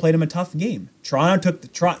 Montreal played them a tough game. Toronto took the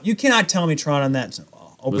Toronto. You cannot tell me Toronto on that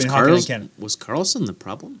opening hockey night Canada. Was Carlson the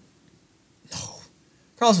problem?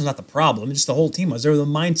 Carlson's not the problem. Just the whole team was. There was a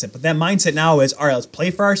mindset. But that mindset now is, all right, let's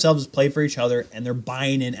play for ourselves, let's play for each other, and they're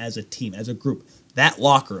buying in as a team, as a group. That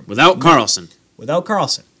locker room. Without Carlson. Without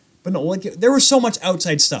Carlson. But no, like, there was so much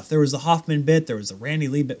outside stuff. There was the Hoffman bit. There was the Randy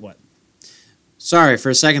Lee bit. What? Sorry, for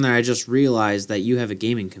a second there, I just realized that you have a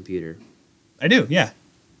gaming computer. I do, yeah.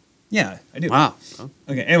 Yeah, I do. Wow. Oh,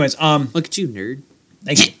 Okay, anyways, look at you, nerd.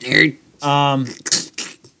 thank you. Nerd.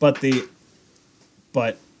 But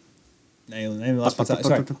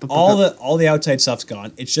sorry. All the outside stuff's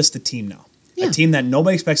gone. It's just the team now. Yeah. A team that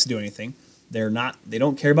nobody expects to do anything. They're not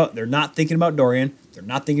thinking about Dorian. They're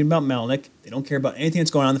not thinking about Melnick. They don't care about anything that's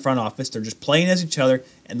going on in the front office. They're just playing as each other.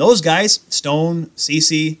 And those guys, Stone,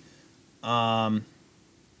 Cece,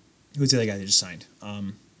 who's the other guy they just signed?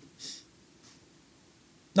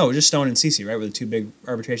 No, just Stone and Cece, right? Were the 2 big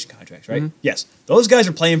arbitration contracts, right? Mm-hmm. Yes. Those guys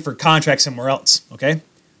are playing for contracts somewhere else, okay?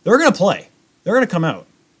 They're going to play. They're going to come out.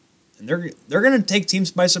 And they're going to take teams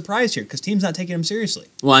by surprise here because teams not taking them seriously.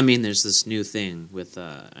 Well, I mean, there's this new thing with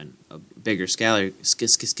a bigger scalary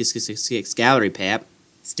pap.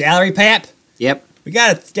 Scalary Pap. Yep. We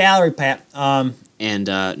got a Scalary Pap. And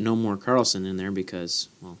no more Carlson in there because,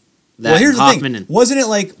 well, Well, here's Hoffman the thing. Wasn't it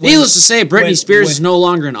like... Needless to say, Britney Spears is no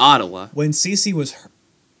longer in Ottawa. When Cece was...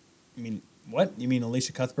 I mean, what? You mean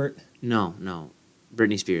Alicia Cuthbert? No.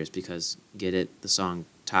 Britney Spears, because, get it? The song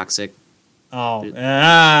Toxic. Oh.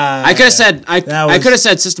 I could have said that was- I could have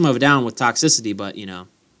said System of a Down with Toxicity, but, you know.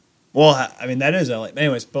 Well, I mean, that is LA.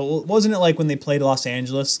 Anyways, but wasn't it like when they played Los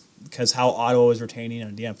Angeles, because how Ottawa was retaining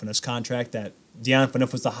on Dion Phaneuf's contract, that Dion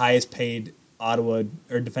Phaneuf was the highest paid Ottawa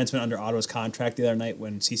or defenseman under Ottawa's contract the other night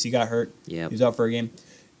when CeCe got hurt? Yep. He was out for a game.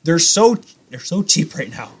 They're so cheap right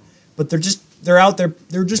now, but they're out there.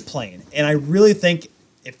 They're just playing, and I really think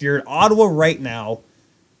if you're in Ottawa right now,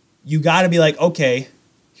 you got to be like, okay,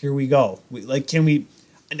 here we go. Can we?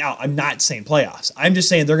 Now, I'm not saying playoffs. I'm just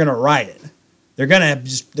saying they're going to ride it. They're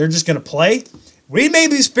just going to play. We may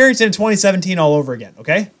be experiencing in 2017 all over again.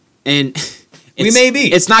 Okay. And We may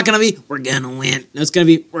be. It's not going to be, we're going to win. It's going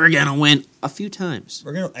to be, we're going to win a few times.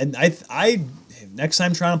 We're gonna. And I next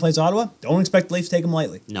time Toronto plays Ottawa, don't expect the Leafs to take them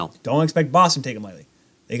lightly. No. Don't expect Boston to take them lightly.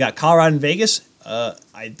 They got Colorado and Vegas. I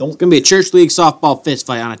don't. It's going to be a church league softball fist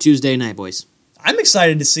fight on a Tuesday night, boys. I'm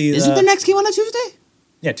excited to see. Isn't the next game on a Tuesday?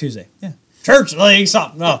 Yeah, Tuesday. Yeah. Church League,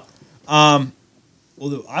 something. No.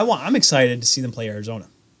 Well, I'm excited to see them play Arizona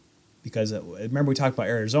because remember we talked about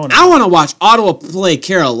Arizona. I want to watch Ottawa play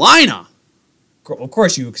Carolina. Of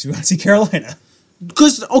course because you want to see Carolina.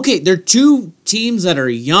 Because, okay, they're two teams that are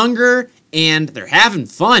younger and they're having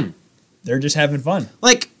fun. They're just having fun.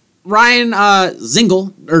 Like Ryan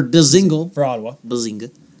Dzingel For Ottawa.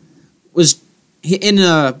 Bazinga was in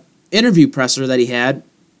a interview presser that he had.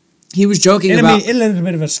 He was joking about a little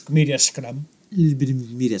bit of a media scrum.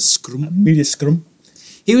 Media scrum.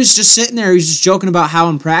 He was just sitting there. He was just joking about how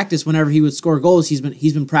in practice, whenever he would score goals, he's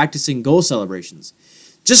been practicing goal celebrations.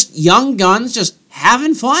 Just young guns, just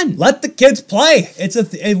having fun. Let the kids play.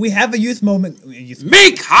 We have a youth movement.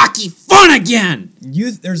 Make hockey fun again.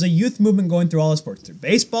 There's a youth movement going through all the sports, through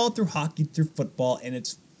baseball, through hockey, through football, and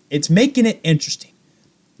it's making it interesting.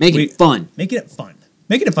 Making it fun. Making it fun.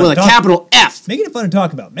 Making it fun. With a capital F. Making it fun to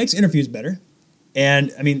talk about. Makes interviews better.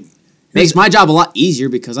 And, I mean... Makes my job a lot easier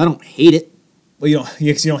because I don't hate it. Well, you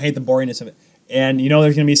don't hate the boringness of it. And there's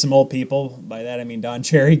going to be some old people. By that, I mean Don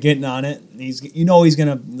Cherry getting on it. He's going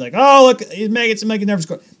to like, oh, look, he's making never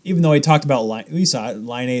score. Even though he talked about, we saw it,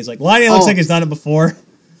 Line A. He's like, Line A looks like he's done it before.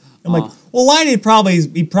 I'm like, well, Line A probably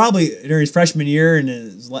during his freshman year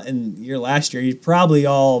and year last year, he's probably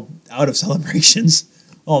all out of celebrations.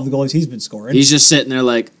 All of the goals he's been scoring. He's just sitting there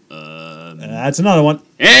like, that's another one.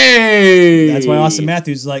 Hey! That's why Austin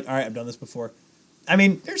Matthews is like, all right, I've done this before. I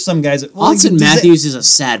mean, there's some guys that... Austin Matthews is a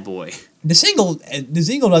sad boy.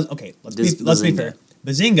 Dzingel does... Okay, let's be fair.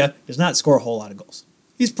 Bazinga does not score a whole lot of goals.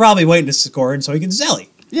 He's probably waiting to score, and so he can zelly.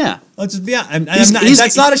 Yeah. Let's just be honest.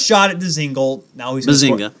 That's not a shot at Dzingel. Now he's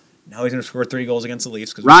going to score 3 goals against the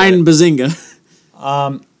Leafs. Ryan Bazinga.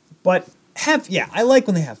 But... I like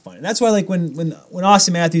when they have fun. And that's why I like when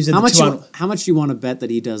Austin Matthews did How much do you want to bet that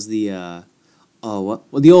he does the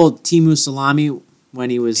the old Timu Salami when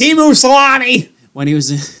he was Timu Salami when he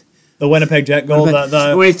was the Winnipeg Jet goal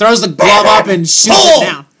when he throws the glove up and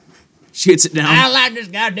shoots it down. I like this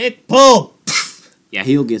guy, Dick. Pull. Yeah,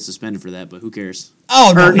 he'll get suspended for that, but who cares?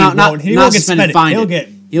 Oh no, he won't. He won't get suspended. Fined.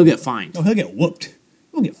 He'll get fined. No, he'll get whooped.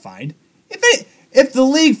 He'll get fined. If the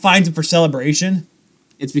league fines him for celebration.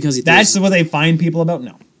 It's because he. That's what they fine people about?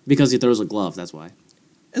 No. Because he throws a glove, that's why.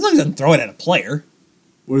 As long as he doesn't throw it at a player.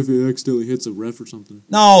 What if he accidentally hits a ref or something?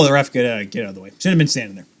 No, the ref get out of the way. Should have been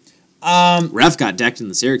standing there. Ref got decked in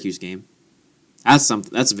the Syracuse game. That's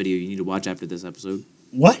a video you need to watch after this episode.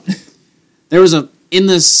 What? There was in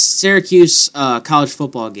the Syracuse college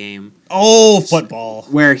football game. Oh, football.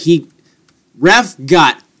 Where ref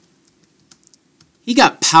got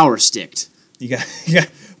power sticked. You got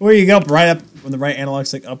where you go right up when the right analog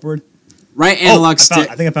stick upward. Right analog stick.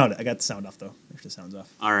 I think I found it. I got the sound off though. There's the sound's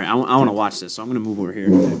off. All right, I want to watch this, so I'm going to move over here.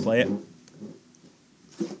 Can I play it?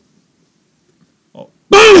 Oh,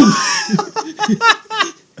 boom!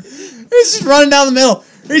 He's just running down the middle.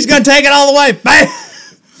 He's gonna take it all the way. Bam!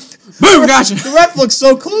 Boom! Gotcha. The ref looks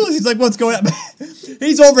so clueless. He's like, "What's going on?"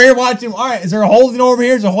 He's over here watching. All right, is there a holding over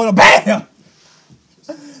here? Is there a holding? Bam!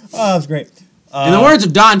 Oh, that's great. In the words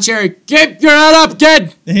of Don Cherry, keep your head up,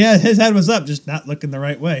 kid. Yeah, his head was up, just not looking the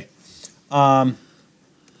right way. But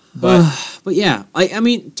yeah, I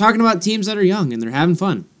mean, talking about teams that are young and they're having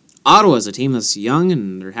fun. Ottawa's a team that's young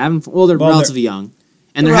and they're having fun. Well, they're relatively young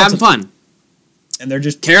and they're having fun. And they're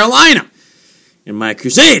just Carolina in my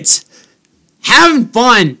Crusades having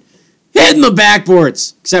fun, hitting the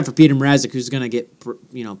backboards, except for Peter Mrazek, who's gonna get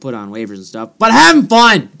put on waivers and stuff, but having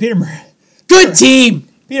fun. Good team.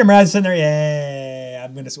 Peter Mrazek sitting there, yeah,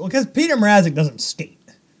 I'm gonna. Well, because Peter Mrazek doesn't skate.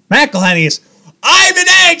 McElhenney is, I'm an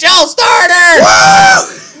NHL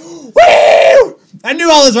starter. Woo! Woo! I knew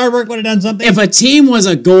all this hard work would have done something. If a team was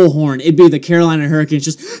a goal horn, it'd be the Carolina Hurricanes.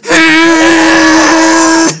 Just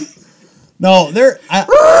no, they're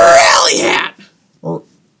rally hat. Oh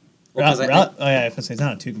yeah, if I say it's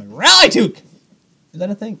not a toque, like rally toque. Is that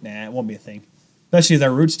a thing? Nah, it won't be a thing. Especially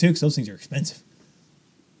their Roots toques; those things are expensive.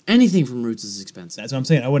 Anything from Roots is expensive. That's what I'm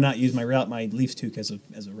saying. I would not use my Leafs toque as a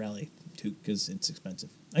rally toque because it's expensive.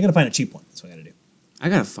 I gotta find a cheap one. That's what I gotta do. I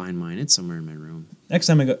gotta find mine. It's somewhere in my room. Next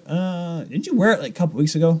time I go, didn't you wear it like a couple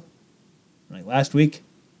weeks ago? Like last week?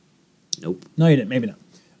 Nope. No, you didn't. Maybe not.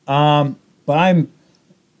 But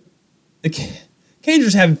the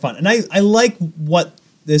Canes are having fun, and I like what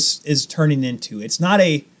this is turning into. It's not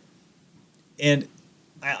and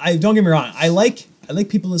I don't get me wrong. I like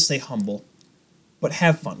people to stay humble, but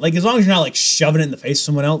have fun. Like as long as you're not like shoving it in the face of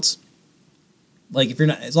someone else. Like if you're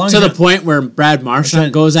not, as long as to the point where Brad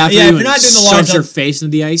Marchand goes after you and shoves your face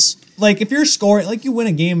into the ice. Like if you're scoring, like you win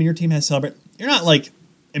a game and your team has to celebrate, you're not like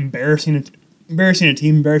embarrassing embarrassing a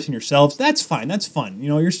team, embarrassing yourselves. That's fine. That's fun.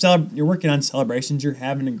 You're working on celebrations. You're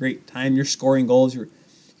having a great time. You're scoring goals.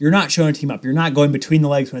 You're not showing a team up. You're not going between the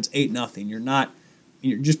legs when it's 8-0.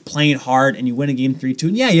 You're just playing hard, and you win a game 3-2.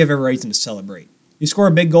 And yeah, you have every reason to celebrate. You score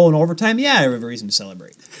a big goal in overtime. Yeah, I have every reason to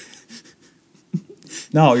celebrate.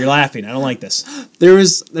 No, you're laughing. I don't like this. There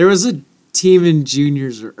was a team in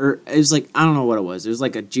juniors, or it was like, I don't know what it was. It was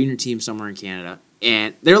like a junior team somewhere in Canada,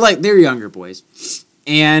 and they're younger boys.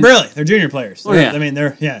 And Really, they're junior players. Oh, yeah. I mean,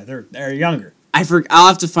 they're younger. I'll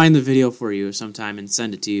have to find the video for you sometime and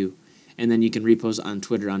send it to you, and then you can repost on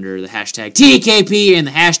Twitter under the hashtag TKP and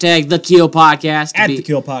the hashtag The Keel Podcast. At the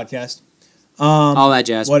Kill Podcast. All that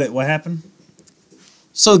jazz. What happened?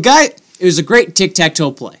 So it was a great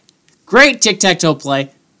tic-tac-toe play. Great tic-tac-toe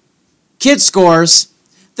play. Kid scores.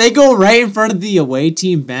 They go right in front of the away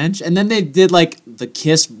team bench, and then they did like the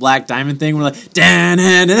Kiss Black Diamond thing. We're like,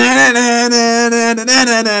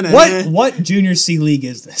 What Junior C League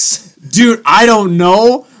is this? dude, I don't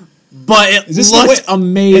know, but it looked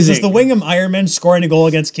amazing. Is this the Wingham Ironmen scoring a goal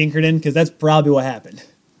against Kinkerton? Because that's probably what happened.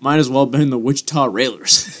 Might as well have been the Wichita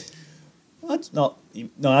Railers. No,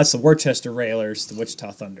 that's the Worcester Railers, the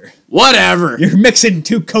Wichita Thunder. Whatever. You're mixing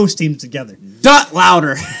two coast teams together. Dot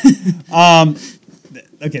louder.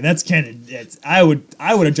 Okay, that's kind of. I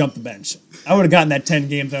would have jumped the bench. I would have gotten that 10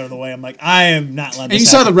 games out of the way. I'm like, I am not letting. And this you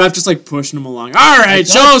saw happen. the ref just like pushing him along. All right,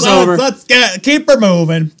 show's over. Let's keep her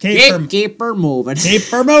moving. Keep her moving. Keep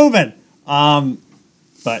her moving.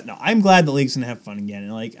 But no, I'm glad the league's gonna have fun again.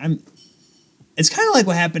 And it's kind of like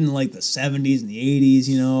what happened in like the 70s and the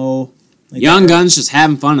 80s. Like Young guns just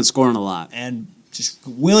having fun and scoring a lot. and just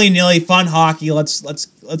willy nilly fun hockey. Let's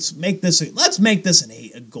make this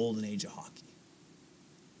a golden age of hockey.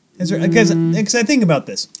 Because I think about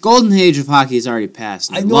this. Golden age of hockey is already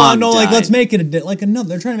passed. I know. Like let's make it another.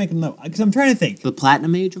 They're trying to make another. Because I'm trying to think. The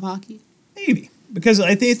platinum age of hockey. Maybe because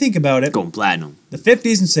I think about it. Going platinum. The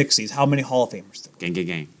 50s and 60s. How many Hall of Famers?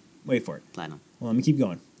 Gang. Wait for it. Platinum. Well, let me keep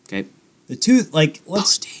going. Okay. The two let's.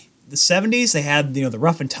 Posty. The 70s, they had the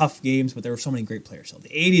rough and tough games, but there were so many great players. So the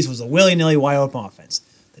 80s was the willy-nilly wide open offense.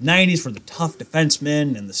 The 90s were the tough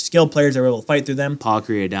defensemen and the skilled players that were able to fight through them. Paul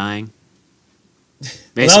Kariya dying. Well,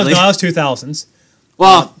 Basically. that was 2000s.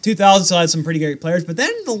 Well, 2000s still had some pretty great players, but then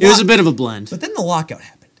it was a bit of a blend. But then the lockout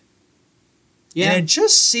happened. Yeah. And it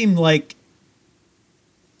just seemed like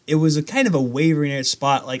it was a kind of a wavering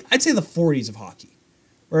spot. Like, I'd say the 40s of hockey.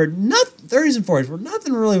 Where 30s and 40s, where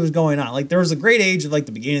nothing really was going on. Like, there was a great age of, like,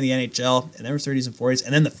 the beginning of the NHL, and there was 30s and 40s,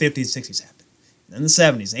 and then the 50s and 60s happened. And then the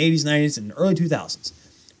 70s, 80s, 90s, and early 2000s.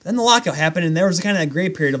 But then the lockout happened, and there was kind of a gray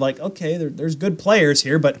period of, like, okay, there's good players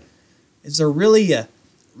here, but is there really a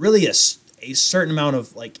certain amount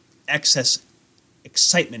of, like, excess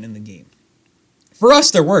excitement in the game? For us,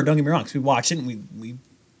 there were, don't get me wrong, because we watched it, and we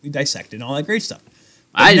dissected and all that great stuff.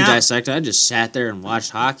 I didn't dissect it. I just sat there and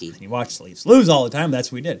watched hockey. You watched the Leafs lose all the time.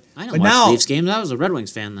 That's what we did. I didn't watch the Leafs games. I was a Red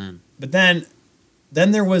Wings fan then. But then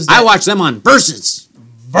there was. I watched them on Versus.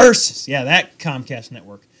 Yeah, that Comcast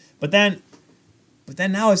network. But then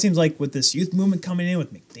now it seems like with this youth movement coming in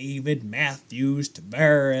with McDavid, Matthews,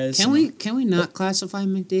 Tavares. Can we not classify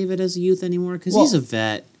McDavid as a youth anymore? Because Well, he's a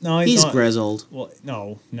vet. no, he's not. grizzled. Well,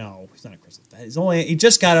 no, he's not a grizzled. He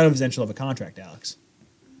just got out of his entry level contract, Alex.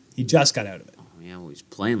 He just got out of it. Yeah, well, he's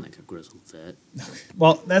playing like a grizzled vet.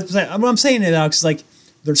 Well, that's what I'm saying. It, Alex, is like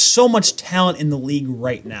there's so much talent in the league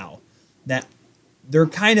right now that they're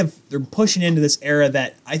pushing into this era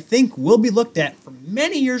that I think will be looked at for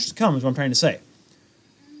many years to come. Is what I'm trying to say.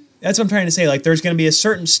 That's what I'm trying to say. Like there's going to be a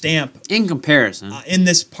certain stamp In comparison, in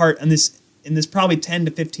this probably 10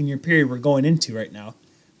 to 15 year period we're going into right now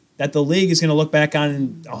that the league is going to look back on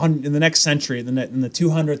in the next century, in the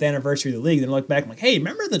 200th anniversary of the league. They're going to look back and like, hey,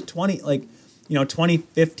 remember the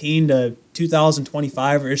 2015 to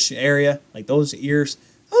 2025-ish area, like those years,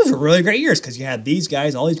 those were really great years because you had these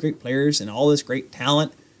guys, all these great players, and all this great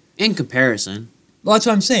talent. in comparison, Well, that's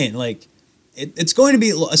what I'm saying. Like, it's going to be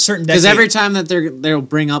a certain decade. because every time that they'll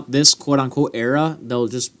bring up this quote unquote era, they'll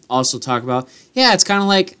just also talk about it's kind of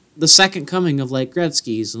like the second coming of like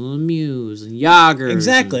Gretzky's and Lemieux and Yager.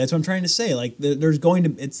 Exactly, that's what I'm trying to say. Like, there's going to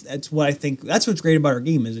that's what I think. That's what's great about our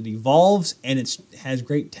game is it evolves and it has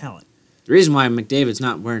great talent. The reason why McDavid's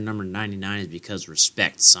not wearing number 99 is because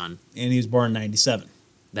respect, son. And he was born in '97.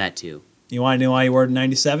 That too. You want to know why he wore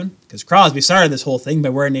 97? Because Crosby started this whole thing by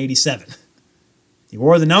wearing 87. He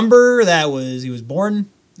wore the number he was born,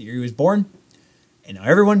 the year he was born, and now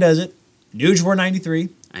everyone does it. Nuge wore 93.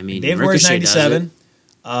 I mean, Dave wears Ricochet does 97.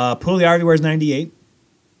 Pugliarvi wears 98.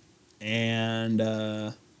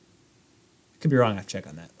 And Could be wrong. I have to check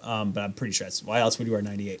on that. But I'm pretty sure that's why else would you wear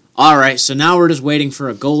 98? All right, so now we're just waiting for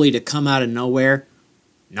a goalie to come out of nowhere.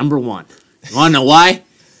 Number 1. You want to know why?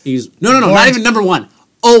 He's no, not even number 1.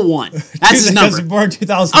 01. That's his number. Born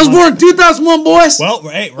 2001. I was born 2001, boys. Well,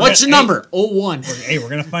 hey, what's your number? 01. Hey, we're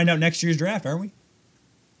gonna find out next year's draft, aren't we?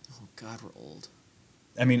 Oh God, we're old.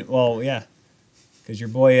 I mean, well, yeah, because your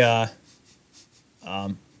boy,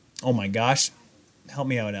 oh my gosh, help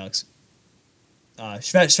me out, Alex.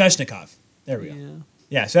 Svechnikov. There we go.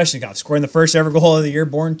 Yeah, Svechnikov scoring the first ever goal of the year,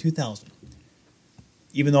 born 2000.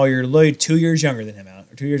 Even though you're literally 2 years younger than him,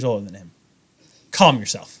 or 2 years older than him. Calm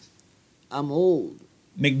yourself. I'm old.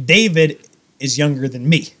 McDavid is younger than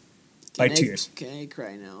me by 2 years. Can I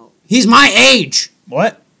cry now? He's my age.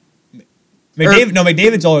 What?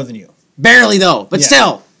 McDavid's older than you. Barely though, but Yeah.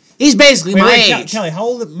 still, he's basically my age. Kelly,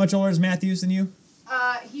 much older is Matthews than you?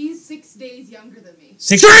 He's 6 days younger than me.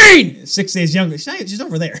 6 days younger. She's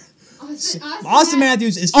over there. Austin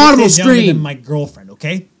Matthews is 6 days younger than my girlfriend,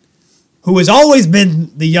 okay? Who has always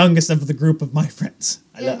been the youngest of the group of my friends.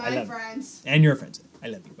 I love friends. you. And your friends. I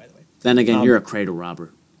love you, by the way. Then again, you're a cradle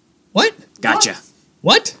robber. What? Gotcha.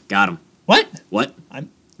 What? Got him. What? What?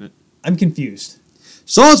 I'm confused.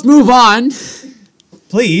 So let's move on.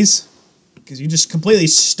 Please. Because you just completely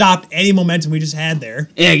stopped any momentum we just had there.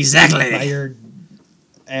 By Exactly. your...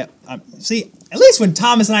 see, at least when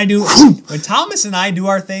Thomas and I do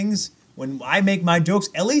our things, when I make my jokes,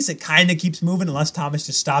 at least it kind of keeps moving unless Thomas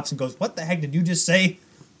just stops and goes, "What the heck did you just say?"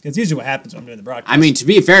 Because usually what happens when I'm doing the broadcast. I mean, to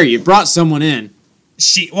be fair, you brought someone in.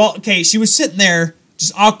 She was sitting there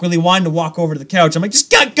just awkwardly wanting to walk over to the couch. I'm like,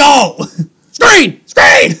 just go! Screen!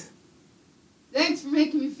 Thanks for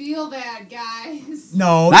making me feel bad, guys.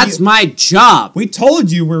 No. That's my job. We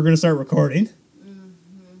told you we were going to start recording. Mm-hmm.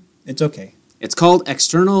 It's okay. It's called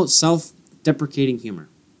external self-deprecating humor.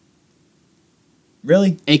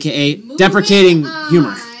 Really? AKA Moving deprecating on.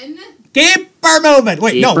 humor. Keep her moving.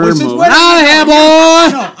 Wait, Keep no. her This is moving. what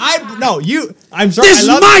Ah, you. I'm sorry. This is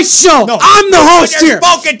my show. No, I'm the host you're here.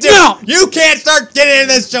 spoken to. No. You can't start getting into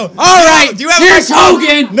this show. All right. Do you have Here's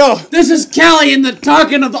Hogan. No. This is Kelly in the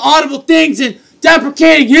talking of the audible things and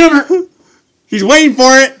deprecating humor. He's waiting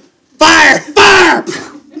for it. Fire!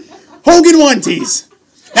 Hogan One-Tees.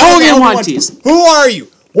 Hogan One-Tees. Who are you?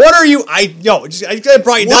 What are you? I just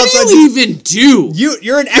brought you down. What do you even do?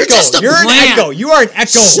 You're an echo. just a You're an plant. echo. You are an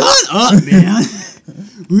echo. Shut up, man.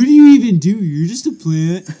 What do you even do? You're just a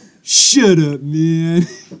plant. Shut up, man.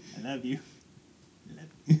 I love you.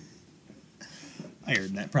 I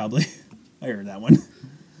heard that probably. I heard that one.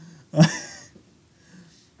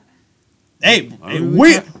 Hey,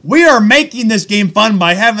 we are making this game fun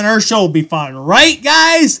by having our show be fun, right,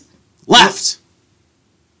 guys? Left.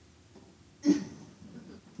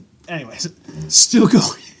 Anyways, Still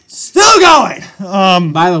going. still going.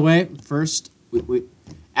 By the way, first, we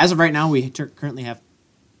as of right now, we currently have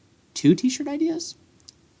 2 T-shirt ideas: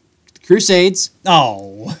 Crusades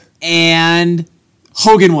Oh, and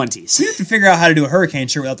Hogan One-Tees. we have to figure out how to do a hurricane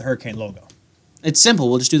shirt without the hurricane logo. It's simple.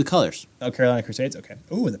 We'll just do the colors. Oh, Carolina Crusades. Okay.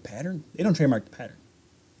 Ooh, and the pattern. They don't trademark the pattern.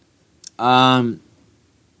 I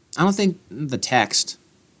don't think the text.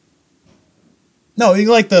 No, you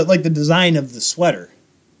like the design of the sweater,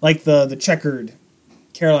 like the checkered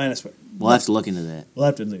Carolina sweater. We'll have to look into that. We'll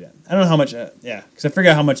have to do that. I don't know how much. Yeah, because I figure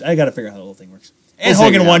out how much. I got to figure out how the whole thing works. And We'll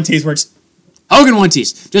figure Hogan it out. One-Tees works. Hogan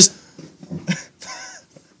One-Tees. Just.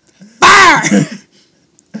 Fire!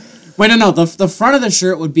 Wait, no. The front of the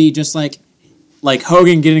shirt would be just like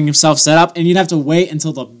Hogan getting himself set up, and you'd have to wait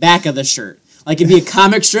until the back of the shirt. Like it'd be a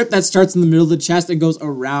comic strip that starts in the middle of the chest and goes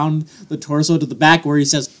around the torso to the back where he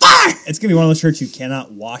says "Fire!" It's gonna be one of those shirts you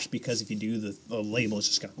cannot wash because if you do, the label is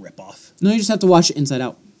just gonna rip off. No, you just have to wash it inside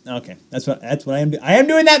out. Okay, that's what I am doing. I am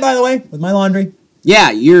doing that, by the way, with my laundry.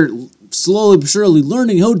 Yeah, you're slowly but surely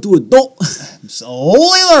learning how to adult. I'm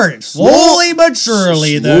slowly learning, slowly but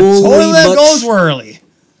surely. The Slowly toilet but goes whirly.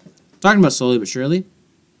 Talking about slowly but surely.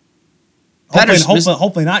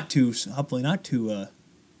 Hopefully not too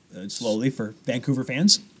slowly for Vancouver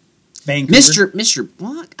fans. Vancouver. Mr.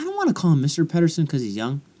 Well, I don't want to call him Mr. Pedersen because he's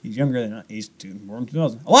young. He's younger than he's born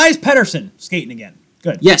 2000. Elias Pettersson skating again.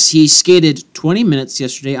 Good. Yes, he skated 20 minutes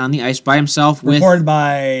yesterday on the ice by himself with Reported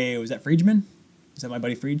by, was that Friedman? Is that my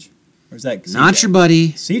buddy Friedge? Or is that CJ? not your buddy.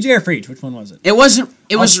 CJ or Friedge? Which one was it? It wasn't.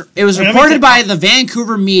 It was reported by the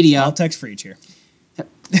Vancouver media. I'll text Friedge here.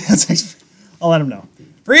 I'll let him know.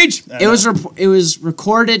 Friedge? It was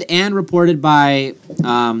recorded and reported by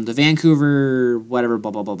the Vancouver whatever blah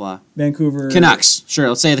blah blah blah Vancouver Canucks. Sure,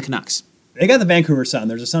 let's say the Canucks. They got the Vancouver Sun.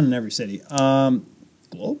 There's a sun in every city.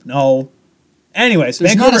 Globe? No. Anyways,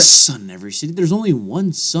 There's Vancouver. not a Sun in every city. There's only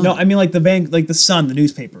one Sun. No, I mean like the Sun, the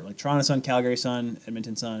newspaper, like Toronto Sun, Calgary Sun,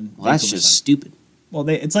 Edmonton Sun. well, that's Vancouver just Sun. stupid. Well,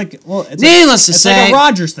 it's like Needless to it's say- like a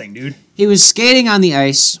Rogers thing, dude. He was skating on the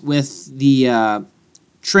ice with the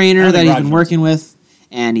trainer I that think he's Rogers been working with,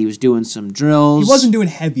 and he was doing some drills. He wasn't doing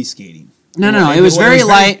heavy skating. No. It was very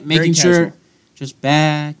light, making sure casual. just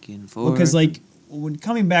back and forth. Because like when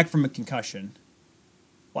coming back from a concussion.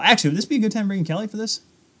 Well, actually, would this be a good time bringing Kelly for this?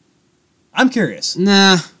 I'm curious.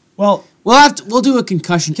 Nah, Well, we'll do a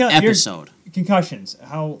concussion Kelly, you're- episode. concussions.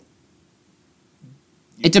 How?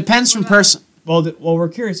 It depends from person. Well, we're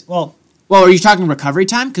curious. Well, Well, are you talking recovery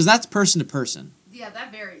time? Because that's person to person. Yeah,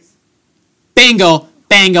 that varies. Bingo,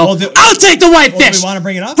 bango. Well, I'll take the white do we fish. want to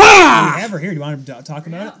bring it up? Ah! Do we have her here? Do you want to talk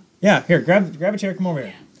about it? Yeah, here, grab a chair. Come over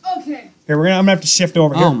here. Okay. Here, I'm gonna have to shift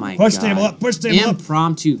over here. Oh my Push god! the table up. Push the table up.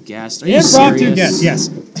 Impromptu guest. Are you Impromptu serious? guest. Yes.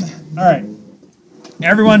 All right.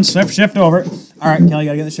 Everyone, shift over. All right, Kelly,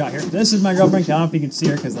 gotta get the shot here. This is my girlfriend. Kelly. I don't know if you can see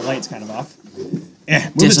her because the light's kind of off. Yeah,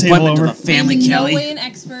 move the table Disappointment over. of a family, I'm Kelly. no way an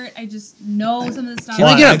expert. I just know some of the stuff. Can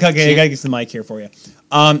I get a- Okay, I gotta get to the mic here for you.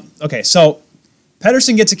 Okay, so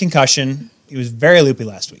Pedersen gets a concussion. He was very loopy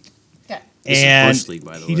last week. Okay. This is And Bush League,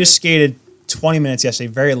 by the he way. just skated 20 minutes yesterday,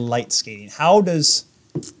 very light skating. How does,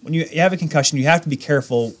 when you have a concussion, you have to be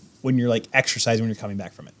careful when you're like exercising when you're coming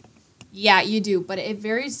back from it. Yeah, you do, but it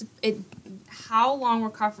varies. How long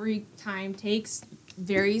recovery time takes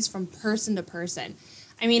varies from person to person.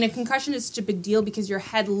 I mean, a concussion is such a big deal because your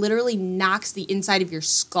head literally knocks the inside of your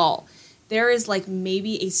skull. There is like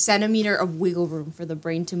maybe a centimeter of wiggle room for the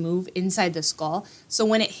brain to move inside the skull. So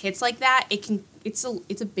when it hits like that, it's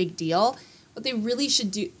a big deal. What they really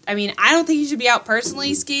should do, I mean, I don't think you should be out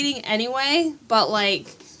personally skating anyway, but like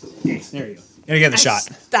Okay, there you go. Gotta get the shot.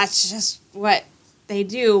 that's just what they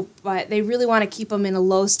do, but they really want to keep them in a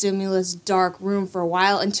low stimulus, dark room for a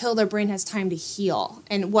while until their brain has time to heal.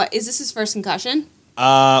 And what is this his first concussion?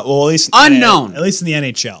 Well, at least Unknown. At least in the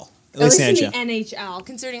NHL. At least in the NHL,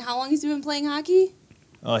 considering how long he's been playing hockey.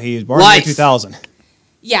 Oh, he was born in Life. 2000.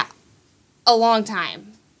 Yeah, a long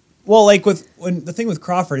time. Well, like when the thing with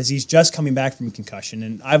Crawford is he's just coming back from a concussion,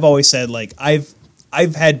 and I've always said like I've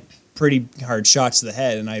had pretty hard shots to the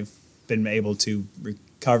head, and I've been able to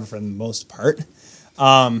recover for the most part.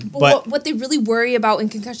 But What they really worry about in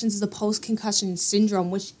concussions is the post-concussion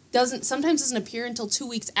syndrome, which sometimes doesn't appear until 2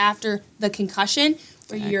 weeks after the concussion,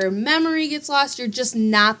 where your memory gets lost. You're just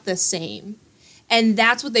not the same, and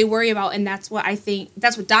that's what they worry about, and that's what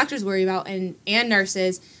doctors worry about and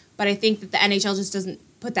nurses. But I think that the NHL just doesn't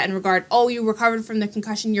put that in regard. Oh, you recovered from the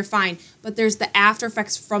concussion, you're fine. But there's the after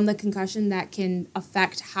effects from the concussion that can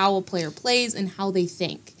affect how a player plays and how they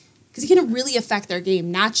think, because it can really affect their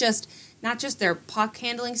game, not just their puck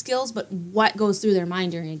handling skills, but what goes through their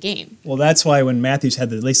mind during a game. well, that's why when Matthews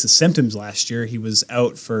had at least the symptoms last year, he was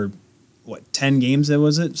out for 10 games?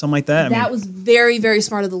 Was it something like that? That was very, very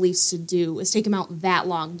smart of the Leafs to do, is take him out that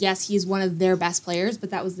long. Yes, he's one of their best players,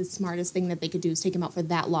 but that was the smartest thing that they could do, is take him out for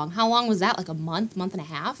that long. How long was that? Like a month and a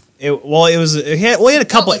half? He had a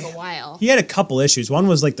couple. Felt like a while. He had a couple issues. One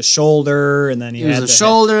was like the shoulder, and then he It was had the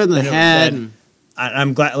shoulder, the then it was head. that-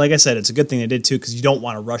 I'm glad. Like I said, it's a good thing they did too, because you don't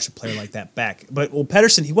want to rush a player like that back. But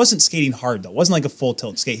Pedersen, he wasn't skating hard though. It wasn't like a full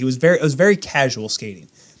tilt skate. It was very casual skating.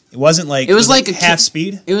 It wasn't like It was like a half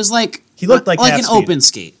speed. It was like He looked like half an speed. open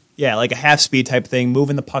skate. Yeah, like a half speed type thing,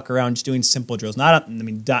 moving the puck around, just doing simple drills. Not No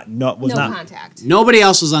not contact. Nobody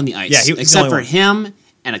else was on the ice. Yeah, he was the except only for one. him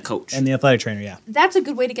and a coach. and the athletic trainer. Yeah, That's a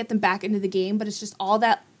good way to get them back into the game, but it's just all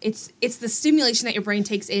that it's the stimulation that your brain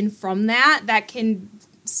takes in from that can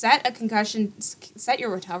set a concussion, set your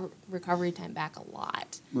recovery time back a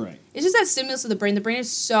lot. right. It's just that stimulus of the brain. The brain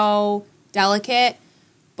is so delicate,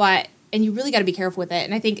 and you really got to be careful with it.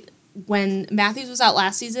 And I think when Matthews was out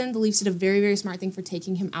last season, the Leafs did a very, very smart thing for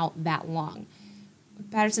taking him out that long.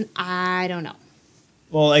 Patterson, I don't know.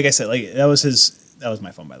 Well, like I said, that was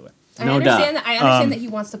my phone, by the way. No I understand doubt. that. I understand that he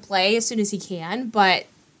wants to play as soon as he can,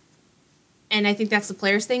 and I think that's the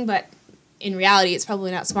player's thing. But in reality, it's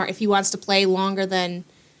probably not smart. If he wants to play longer than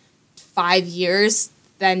 5 years,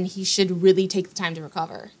 then he should really take the time to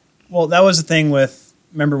recover. Well, that was the thing with.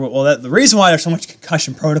 Remember, the reason why there's so much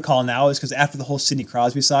concussion protocol now is because after the whole Sidney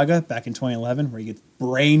Crosby saga back in 2011, where he gets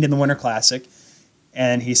brained in the Winter Classic,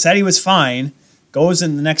 and he said he was fine, goes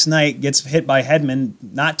in the next night, gets hit by Hedman,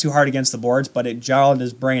 not too hard against the boards, but it jarred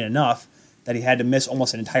his brain enough that he had to miss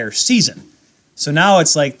almost an entire season. So now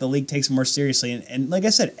it's like the league takes it more seriously, and like I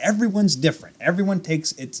said, everyone's different. Everyone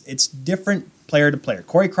takes it's different player to player.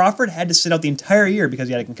 Corey Crawford had to sit out the entire year because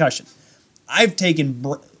he had a concussion. I've taken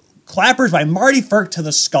clappers by Marty Firk to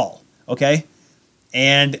the skull, okay?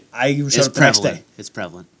 And I showed It's up the next prevalent. day. It's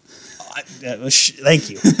prevalent. Thank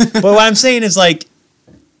you. But what I'm saying is like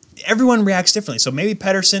everyone reacts differently. So maybe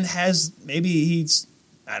Pedersen he's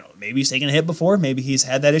taken a hit before. Maybe he's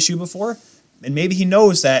had that issue before. And maybe he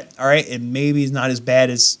knows that, all right, and maybe he's not as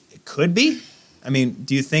bad as it could be. I mean,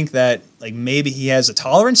 do you think that like maybe he has a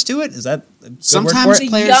tolerance to it? Is that a good Sometimes word for it?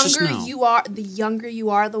 players just younger know. the younger you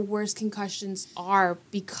are, the worse concussions are,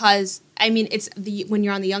 because I mean it's when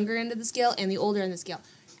you're on the younger end of the scale and the older end of the scale.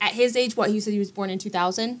 At his age, what, you said he was born in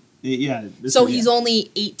 2000? Yeah. So he's only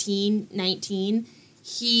 18, 19.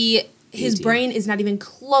 His 18. brain is not even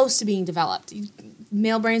close to being developed.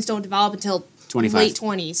 Male brains don't develop until 25.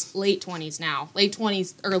 late 20s now. Late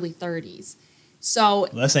 20s, early 30s. So Well,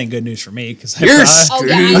 that's ain't good news for me because You're oh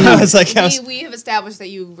yeah, I was like, we have established that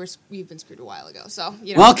you've been screwed a while ago. So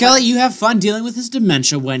Well, Kelly, you have fun dealing with his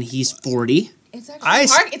dementia when he's 40. It's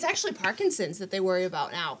actually Parkinson's that they worry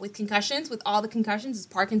about now with concussions. With all the concussions,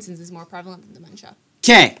 Parkinson's is more prevalent than dementia.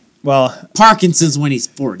 Okay, well, Parkinson's when he's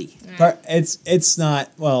 40. it's not.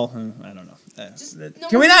 Well, I don't know. No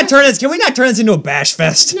Can we more not turn this? Can we not turn this into a bash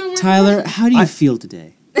fest? No more Tyler, how do you feel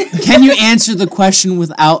today? Can you answer the question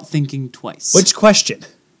without thinking twice? Which question?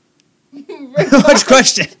 Which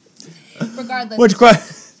question? Regardless, Which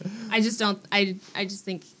question? I just don't. I just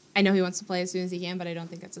think I know he wants to play as soon as he can, but I don't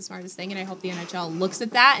think that's the smartest thing. And I hope the NHL looks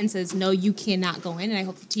at that and says, no, you cannot go in. And I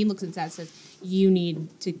hope the team looks at that and says, you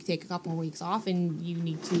need to take a couple of weeks off and you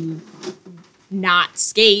need to not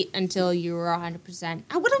skate until you're 100%.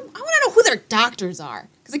 I want to know who their doctors are,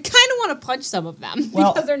 because I kind of want to punch some of them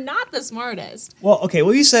because they're not the smartest. Well, okay.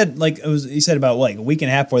 Well, you said you said about like a week and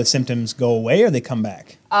a half before the symptoms go away or they come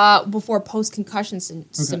back. Before post-concussion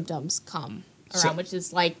symptoms come around, which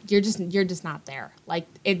is like you're just not there. Like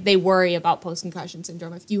they worry about post-concussion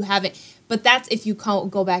syndrome if you have it, but that's if you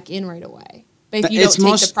go back in right away. But if you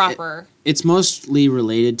don't take the proper, it's mostly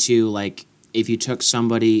related to like if you took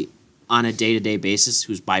somebody on a day-to-day basis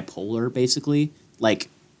who's bipolar, basically, like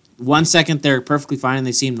 1 second they're perfectly fine and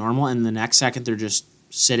they seem normal, and the next second they're just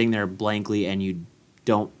sitting there blankly and you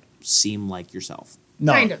don't seem like yourself.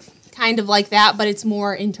 No. kind of like that, but it's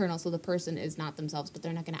more internal. So the person is not themselves, but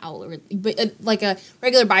they're not going to out. But like a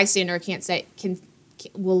regular bystander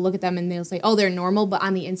will look at them and they'll say, "Oh, they're normal," but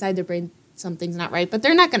on the inside, their brain something's not right. But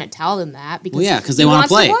they're not going to tell them that because because they want to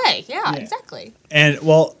play. Yeah, exactly. And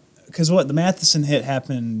well, because the Matheson hit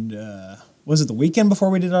happened. Was it the weekend before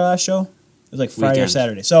we did our last show? It was like Friday or Weekend.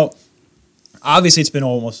 Saturday. So obviously it's been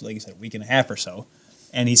almost, like you said, a week and a half or so,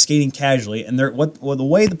 and he's skating casually. And the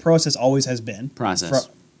way the process always has been Process.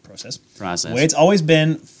 The way it's always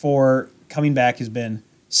been for coming back has been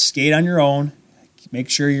skate on your own, make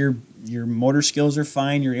sure your motor skills are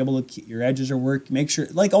fine, you're able to your edges are work. Make sure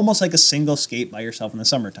almost like a single skate by yourself in the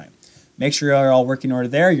summertime. Make sure you're all working order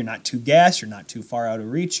there. You're not too gassed. You're not too far out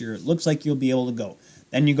of reach. It looks like you'll be able to go.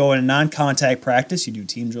 Then you go in a non-contact practice. You do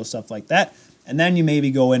team drill, stuff like that. And then you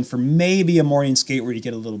maybe go in for maybe a morning skate where you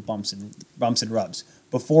get a little bumps and rubs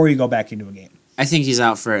before you go back into a game. I think he's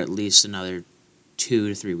out for at least another 2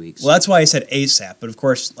 to 3 weeks. Well, that's why I said ASAP. But of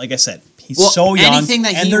course, like I said, he's Well, so young. anything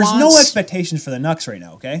that and he there's no wants- expectations for the Nucks right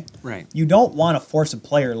now, okay? Right. You don't want to force a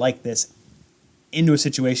player like this into a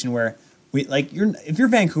situation where if you're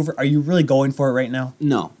Vancouver, are you really going for it right now?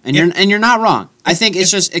 No, and you're not wrong. I think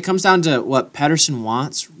it comes down to what Pedersen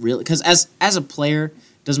wants, really, because as a player,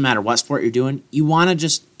 doesn't matter what sport you're doing,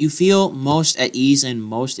 you feel most at ease and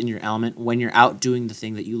most in your element when you're out doing the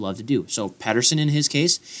thing that you love to do. So Pedersen, in his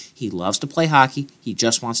case, he loves to play hockey. He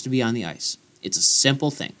just wants to be on the ice. It's a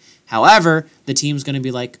simple thing. However, the team's going to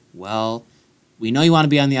be like, well, we know you want to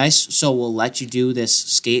be on the ice, so we'll let you do this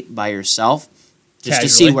skate by yourself just to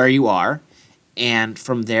see where you are. And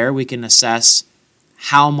from there, we can assess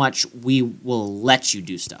how much we will let you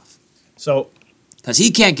do stuff. So, because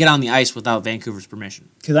he can't get on the ice without Vancouver's permission.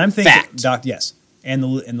 because I'm thinking, Fact. yes, and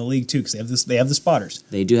the league too, because they have the spotters.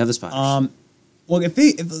 They do have the spotters. Well,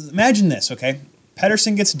 imagine this, okay?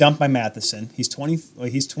 Pedersen gets dumped by Matheson. He's 20. Say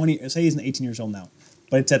he's 18 years old now,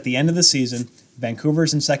 but it's at the end of the season.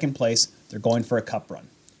 Vancouver's in second place. They're going for a cup run.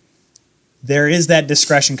 There is that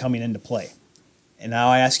discretion coming into play. And now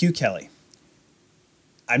I ask you, Kelly.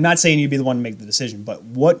 I'm not saying you'd be the one to make the decision, but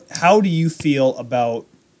how do you feel about,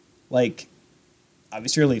 like,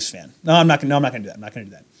 obviously you're a Leafs fan. No, I'm not going to do that. I'm not going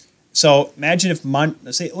to do that. So imagine if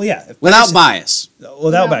Without bias.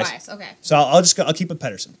 Without bias. Okay. So I'll keep it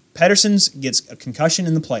Pedersen. Pedersen gets a concussion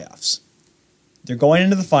in the playoffs. They're going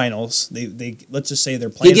into the finals. They let's just say they're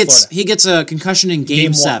playing Florida. He gets a concussion in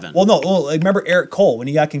Game 7. Well, no. Well, remember Eric Cole when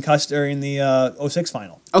he got concussed during the 06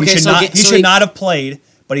 final. Okay, he should not have played,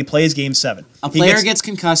 but he plays Game 7. A player gets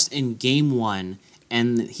concussed in Game 1,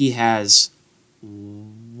 and he has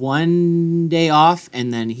 1 day off,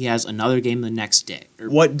 and then he has another game the next day. Or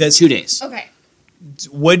What does 2 days. Okay.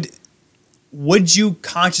 would you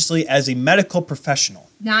consciously, as a medical professional?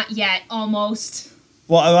 Not yet. Almost.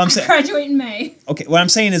 Well, I'm saying. Graduate in May. Okay, what I'm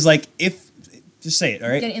saying is like just say it, all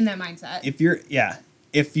right? Get in that mindset. If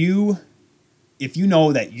you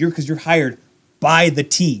know that because you're hired by the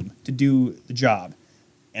team to do the job,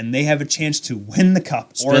 and they have a chance to win the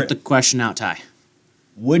cup, Split the question out, Ty.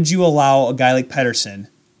 would you allow a guy like Pedersen?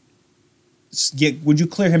 Would you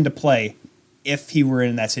clear him to play if he were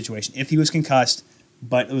in that situation? If he was concussed,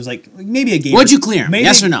 but it was like maybe a game. Would you clear him?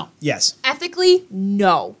 Yes or no? Yes. Ethically,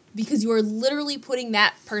 no. Because you are literally putting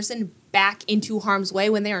that person back into harm's way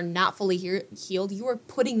when they are not fully healed. You are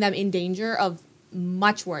putting them in danger of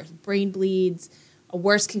much worse. Brain bleeds, a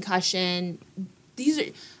worse concussion.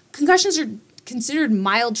 Concussions are considered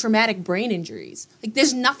mild traumatic brain injuries. Like,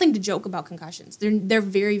 there's nothing to joke about concussions. They're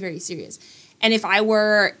very, very serious. And if I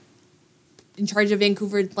were in charge of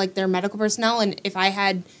Vancouver, like their medical personnel, and if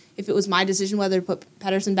it was my decision whether to put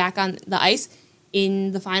Pedersen back on the ice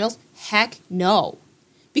in the finals, heck no.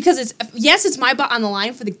 Because it's my butt on the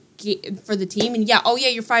line for the team, and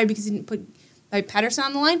you're fired because you didn't put Pedersen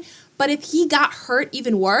on the line. But if he got hurt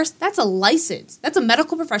even worse, that's a license. That's a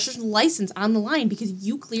medical professional license on the line because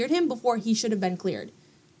you cleared him before he should have been cleared.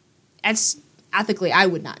 Ethically, I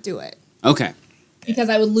would not do it. Okay. Because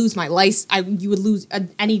I would lose my license. You would lose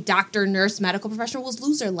any doctor, nurse, medical professional will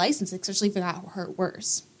lose their license, especially if it got hurt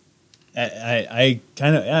worse. I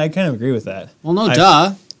kind of agree with that. Well,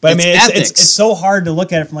 duh. But I mean, ethics. it's so hard to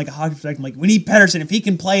look at it from like a hockey perspective. Like, we need Pedersen if he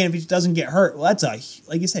can play and if he doesn't get hurt. Well,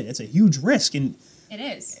 like you said, it's a huge risk. And It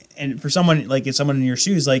is. for someone in your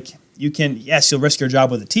shoes, like you'll risk your job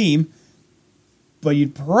with a team, but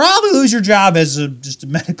you'd probably lose your job as just a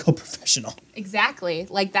medical professional. Exactly.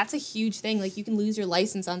 Like, that's a huge thing. Like, you can lose your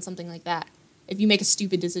license on something like that if you make a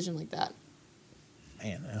stupid decision like that.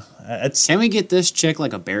 Man, that's Can we get this chick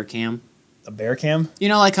like a bear cam? a bear cam. You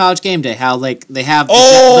know, like College Game Day, how like they have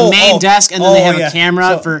the main desk and then they have a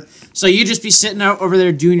camera so you just be sitting over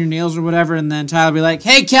there doing your nails or whatever, and then Tyler will be like,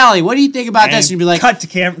 "Hey, Kelly, what do you think about this?" And you'd be like, cut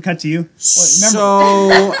to you.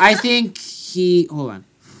 So I think hold on.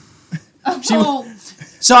 Oh.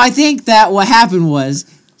 So I think that what happened was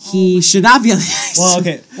he should not be on the ice.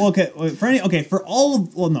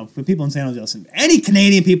 For people in San Jose, listen, any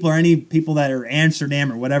Canadian people or any people that are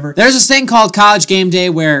Amsterdam or whatever. There's this thing called College Game Day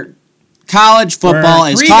where college football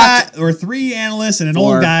is taught. Or three analysts and an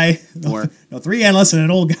old guy. Three analysts and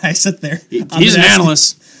an old guy sit there. He's an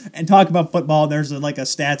analyst. And talk about football. There's a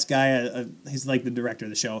stats guy. He's like the director of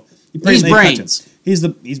the show. He's brains. He's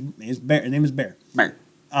Bear. His name is Bear. Bear.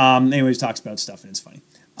 Anyways, talks about stuff and it's funny.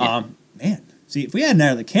 Yeah. Man, see, if we had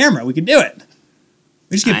another camera, we could do it.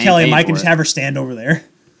 We just give I ain't Kelly a paying mic for and just it. have her stand over there.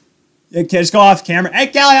 Yeah, just go off camera. Hey,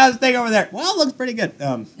 Kelly, how's the thing over there? Well, it looks pretty good.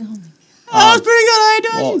 Oh, it's pretty good. How you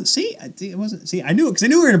doing? Well, it wasn't. See, I knew it because I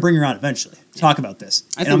knew we were going to bring her on eventually. Talk about this.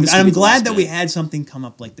 I think this I'm could be the glad last that we minute. had something come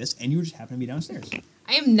up like this, and you just happened to be downstairs.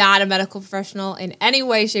 I am not a medical professional in any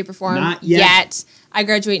way, shape, or form Not yet. I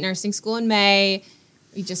graduate nursing school in May.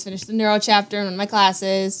 We just finished the neuro chapter in one of my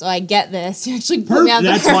classes, so I get this. You actually put me on the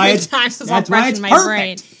That's why perfect it's- time, so it's all that's why fresh it's in my perfect.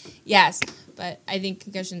 brain. Yes, but I think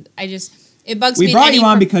concussion. It bugs We me. brought you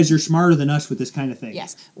on because you're smarter than us with this kind of thing.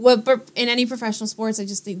 Yes. Well, but in any professional sports, I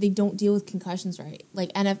just think they don't deal with concussions right.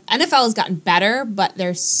 Like NFL has gotten better, but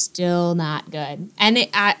they're still not good. And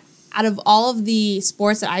out of all of the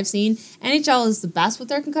sports that I've seen, NHL is the best with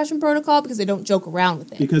their concussion protocol because they don't joke around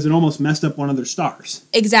with it. Because it almost messed up one of their stars.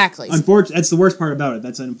 Exactly. Unfortunately, that's the worst part about it.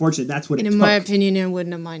 That's unfortunate. That's what And it in took. my opinion, I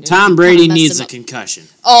wouldn't have minded. Tom It Brady kinda needs messed a him up. concussion.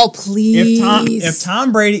 Oh, please. If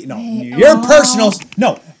Tom Brady, your personals,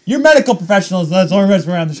 your medical professionals, that's the only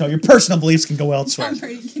reason we're on the show. Your personal beliefs can go elsewhere.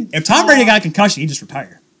 If Tom Brady got a concussion, he'd just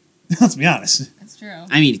retire. Let's be honest. That's true.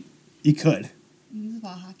 I mean, He could. He's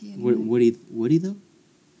about hockey. would he though?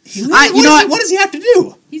 What does he have to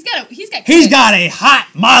do? He's got He's got a hot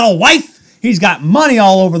model wife. He's got money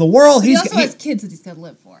all over the world. He also has kids that he's got to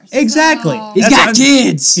live for. So. Exactly. He's That's got what-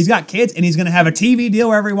 kids. He's got kids, and he's going to have a TV deal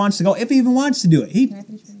wherever he wants to go, if he even wants to do it. Can I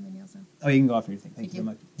finish putting my nails on? Oh, you can go after your thing. Thank you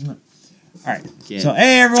very much. All right. Yeah. So,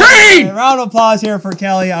 hey, everyone. A round of applause here for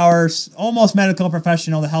Kelly, our almost medical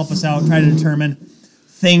professional, to help us out, try to determine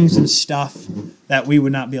things and stuff that we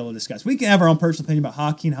would not be able to discuss. We can have our own personal opinion about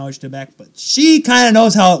hockey and how it should be back, but she kind of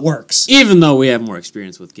knows how it works. Even though we have more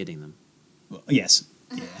experience with getting them. Yes.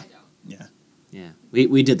 I don't. Yeah. Yeah.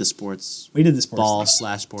 We did the sports We did the sports ball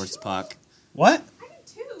thing. / sports puck. What? I did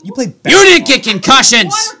too. You played You basketball. didn't get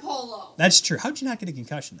concussions. Water polo. That's true. How'd you not get a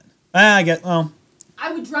concussion then? I get, well,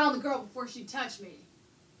 I would drown the girl before she touched me.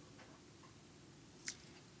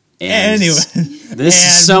 Anyway, This And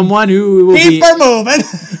is someone who will keep be her moving.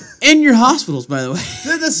 in your hospitals, by the way.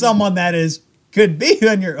 This is someone that could be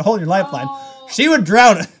on your holding your lifeline. Oh. She would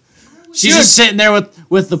drown. She's just sitting there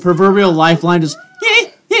with the proverbial lifeline, just.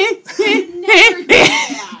 Never do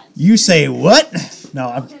that. You say what?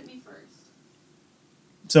 No. Don't hit me first.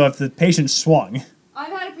 So if the patient swung,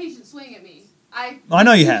 I've had a patient swing at me. I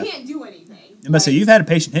know you have. You can't do anything. I must say you've had a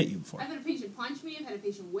patient hit you before. I've had a patient punch me. I've had a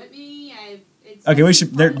patient whip me. It's Okay, we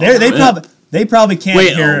should. They whip. probably can't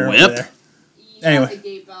Wait, hear a over whip? there. Yeah, Anyway. the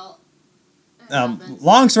gate belt. That happens.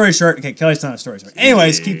 Long story short. Okay, Kelly's telling a story.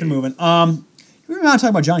 Anyways, keep it moving. We want to talk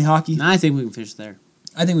about Johnny Hockey. I think we can finish there.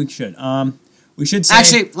 I think we should. We should say.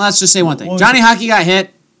 Actually, let's just say one thing. Well, Johnny Hockey got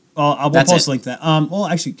hit. well, I'll that's post it. a link to that. Well,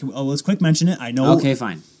 actually, let's quick mention it. I know. Okay,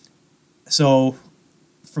 fine. So,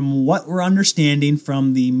 from what we're understanding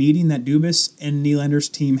from the meeting that Dubas and Nylander's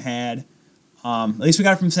team had, at least we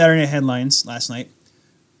got it from Saturday Night Headlines last night,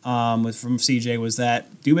 from CJ, was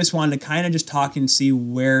that Dubas wanted to kind of just talk and see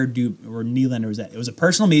where Nylander was at. It was a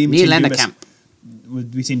personal meeting between Nylander Dubas, camp.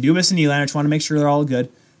 between Dubas and Nylander. Just want to make sure they're all good.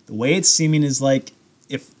 The way it's seeming is like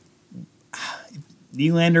if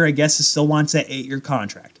Nylander, I guess, still wants that 8-year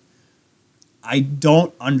contract. I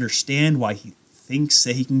don't understand why he thinks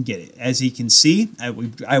that he can get it. As he can see,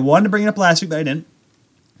 I wanted to bring it up last week, but I didn't.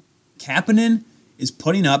 Kapanen is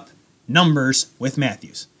putting up numbers with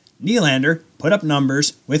Matthews. Nylander put up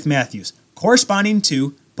numbers with Matthews. Corresponding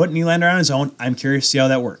to put Nylander on his own. I'm curious to see how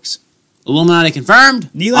that works. Illuminati confirmed.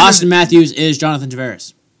 Nylander- Austin Matthews is Jonathan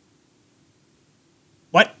Tavares.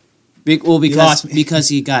 What? Because lost me. because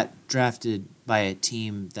he got drafted by a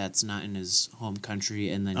team that's not in his home country,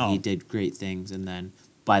 and then he Oh. did great things, and then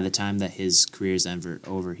by the time that his career's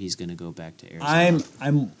over, he's going to go back to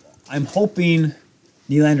Arizona. I'm hoping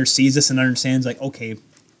Nylander sees this and understands, like, okay,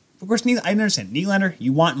 of course, I understand. Nylander,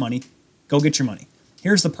 you want money. Go get your money.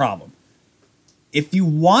 Here's the problem. If you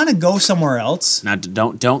want to go somewhere else, Now,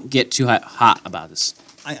 don't get too hot about this.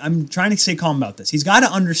 I'm trying to stay calm about this. He's got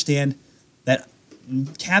to understand that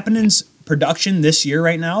Kapanen's production this year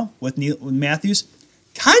right now with Matthews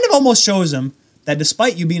kind of almost shows him that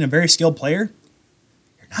despite you being a very skilled player,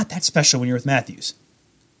 you're not that special when you're with Matthews.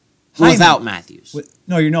 Without Hyman- Matthews.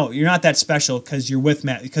 you're not that special because you're with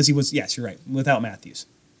Matt. Because he was, yes, you're right, without Matthews.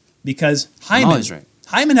 Because Hyman, always right.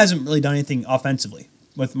 Hyman hasn't really done anything offensively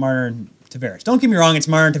with Marner and Tavares. Don't get me wrong, it's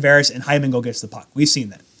Marner and Tavares, and Hyman go gets the puck. We've seen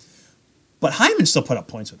that. But Hyman still put up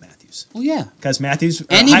points with Matthews. Well, yeah. Because Matthews...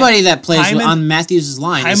 Anybody that plays Hyman- on Matthews'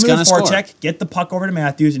 line is Hyman going to with score. forecheck, get the puck over to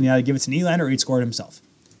Matthews, and you either give it to Nylander or he'd score it himself.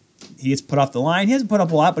 He gets put off the line. He hasn't put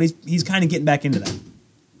up a lot, but he's kind of getting back into that.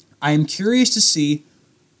 I am curious to see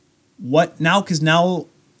what now, because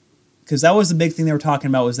that was the big thing they were talking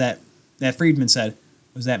about, was that Friedman said,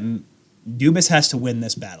 was that Dubas has to win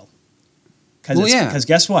this battle. Because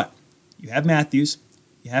guess what? You have Matthews,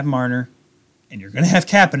 you have Marner, and you're going to have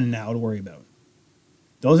Kapanen now to worry about.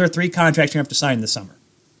 Those are 3 contracts you have to sign this summer.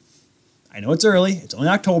 I know it's early. It's only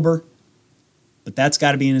October. But that's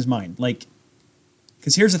got to be in his mind. Like,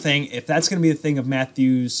 because here's the thing. If that's going to be the thing of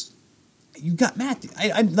Matthews, you got Matthews.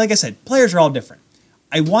 Like I said, players are all different.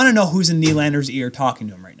 I want to know who's in Nylander's ear talking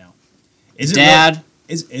to him right now. Is it Dad.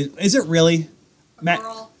 Is it really? Matt,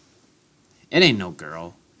 Girl. It ain't no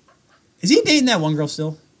girl. is he dating that one girl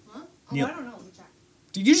still? Huh? Neil. I don't know. Let me check.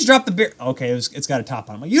 Did you just drop the beer? Okay, it's got a top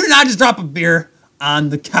on it. You did not just drop a beer on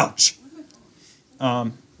the couch.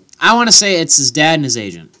 I want to say it's his dad and his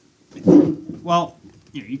agent. Well,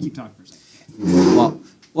 you keep talking for a second.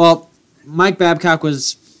 Well, Mike Babcock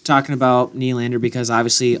was talking about Nylander because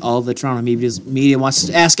obviously all the Toronto media wants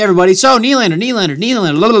to ask everybody, so Nylander.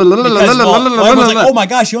 Because, everyone's like, oh my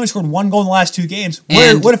gosh, you only scored 1 goal in the last 2 games.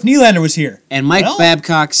 And- What if Nylander was here? And Mike Well-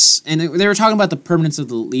 Babcock's, and they were talking about the permanence of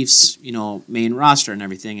the Leafs, main roster and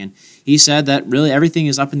everything, and he said that really everything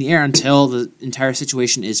is up in the air until the entire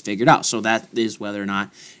situation is figured out. So that is whether or not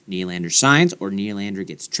Nylander signs or Nylander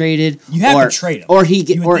gets traded. You have or, to trade him. or he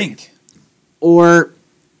You would think. or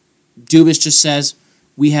Dubas just says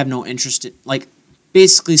we have no interest in, like,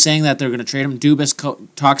 basically saying that they're going to trade him. Dubas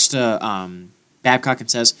talks to Babcock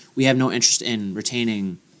and says we have no interest in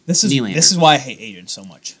retaining Nylander. This is why I hate agents so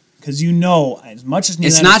much. Because as much as Nylander...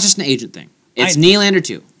 It's not just an agent thing. It's I- Nylander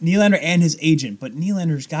too. Nylander and his agent, but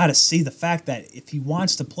Nylander's got to see the fact that if he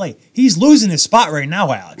wants to play, he's losing his spot right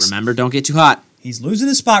now, Alex. Remember, don't get too hot. He's losing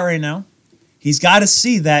his spot right now. He's got to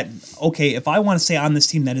see that, okay, if I want to stay on this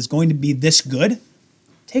team that is going to be this good,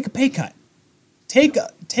 take a pay cut. Take a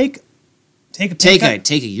pay cut.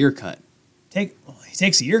 Take a year cut. He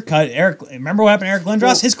takes a year cut. Remember what happened to Eric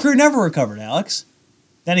Lindros? His career never recovered, Alex.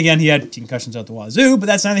 Then again, he had concussions out the wazoo, but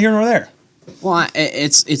that's neither here nor there. Well,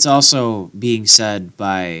 it's also being said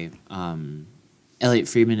by Elliot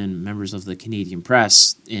Friedman and members of the Canadian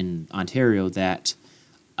press in Ontario that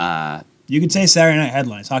You can say Saturday Night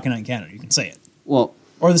Headlines, Hockey Night in Canada. You can say it. well,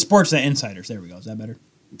 Or the Sportsnet Insiders. There we go. Is that better?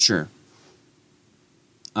 sure.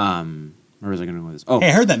 Where was I going to go with this? Oh, Hey,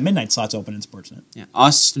 I heard that midnight slot's open in Sportsnet. yeah.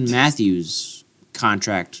 Austin Matthews'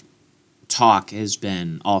 contract talk has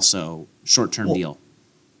been also short-term Well- deal.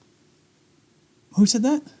 Who said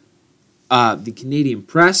that? The Canadian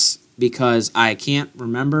press, because I can't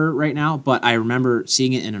remember right now, but I remember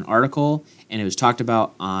seeing it in an article, and it was talked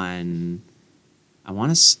about on, I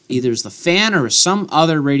want to either it was the Fan or some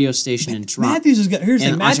other radio station in Toronto. Matthews is here's the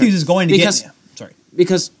In thing. Matthews is going to because- get. Sorry,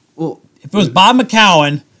 Because well, if it was Bob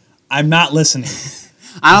McCowan, I'm not listening.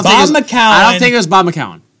 I don't Bob think it was, McCowan- I don't think it was Bob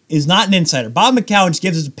McCowan. Is not an insider. Bob McCowan just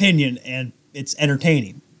gives his opinion, and it's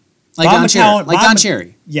entertaining. Like Bob Don Cherry. McCowan- Like Bob Don Mc-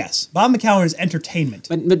 Cherry. Yes, Bob McCowan is entertainment.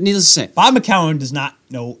 But needless to say, Bob McCowan does not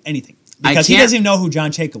know anything I because he can't- doesn't even know who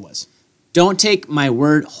John Chayka was. don't take my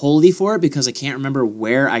word wholly for it because I can't remember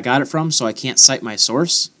where I got it from, so I can't cite my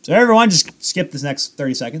source. So everyone, just skip this next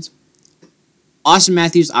 30 seconds. Austin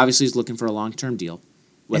Matthews obviously is looking for a long-term deal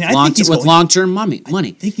with And I think he's going- long-term money.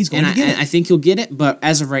 I think he's going and to get and it. I think he'll get it, but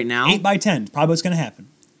as of right now, 8x10, probably what's going to happen.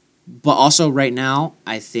 but also right now,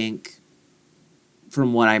 I think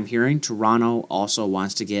from what I'm hearing, Toronto also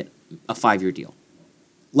wants to get a 5-year deal,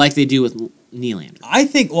 like they do with Nylander, I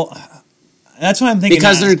think. Well, that's what I'm thinking.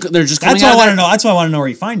 because they're just coming That's out why I of want to their- know. That's why I want to know where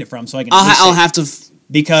you find it from, so I can. I'll have to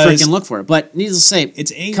because freaking look for it. But needless to say,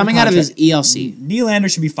 it's a coming out of his ELC. Nylander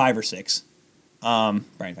should be 5 or 6. Brian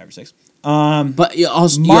 5 or 6. But you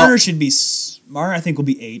also Marner should be. Marner, I think, will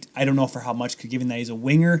be 8. I don't know for how much, given that he's a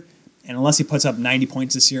winger, and unless he puts up 90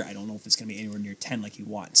 points this year, I don't know if it's going to be anywhere near 10 like he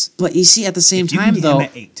wants. But you see, at the same If you can time, get though, him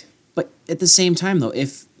at 8. but at the same time, though,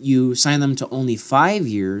 if you sign them to only 5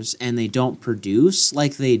 years and they don't produce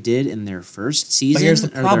like they did in their first season here's the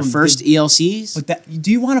or their problem. first ELCs, But that, do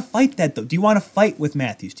you want to fight that though? Do you want to fight with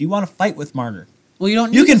Matthews? Do you want to fight with Marner? well, you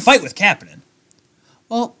don't. You need can to- fight with Kapanen.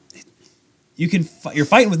 Well, You can. You're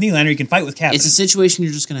fighting with Nylander. You can fight with Kapanen. it's a situation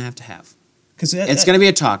you're just going to have. Because It's going to be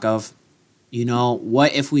a talk of,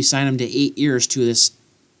 what if we sign him to 8 years to this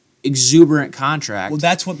exuberant contract? Well,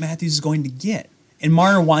 that's what Matthews is going to get, and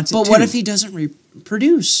Marner wants it but too. what if he doesn't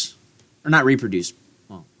reproduce? Or not reproduce.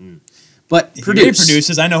 Well, but If produce. he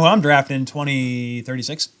reproduces? I know who I'm drafting in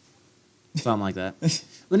 2036. Something like that.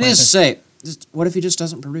 But needless to say, what if he just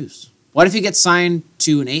doesn't produce? What if he gets signed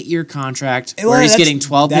to an 8-year contract Well, where he's that's- getting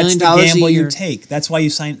 $12 million That's the gamble a year? you take. That's why you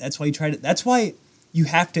sign. That's why you try to. That's why you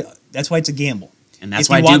have to. That's why it's a gamble. And that's If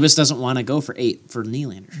why you want- Dubas doesn't want to go for 8 for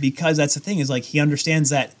Nylander. Because that's the thing is like he understands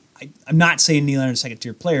that. I'm not saying Nylander's a second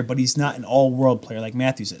tier player, but he's not an all world player like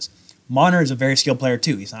Matthews is. Marner is a very skilled player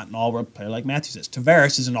too. He's not an all world player like Matthews is.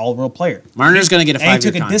 Tavares is an all world player. Marner's going to get a And he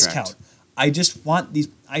 5-year took a contract. discount. I just want these.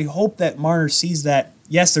 I hope that Marner sees that.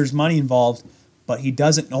 Yes, there's money involved, but he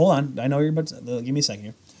doesn't. Hold on, I know you're about to. Give me a second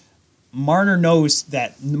here. Marner knows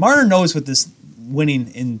that. Marner knows what this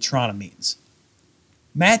winning in Toronto means.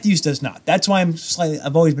 Matthews does not. That's why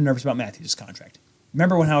I've always been nervous about Matthews' contract.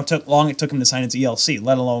 Remember how long it took him to sign his ELC,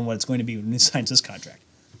 let alone what it's going to be when he signs this contract.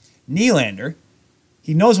 Nylander,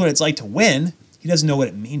 he knows what it's like to win. He doesn't know what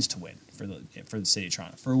it means to win for the city of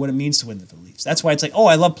Toronto, for what it means to win for the Leafs. That's why it's like, oh,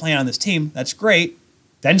 I love playing on this team. That's great.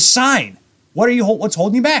 Then sign. What's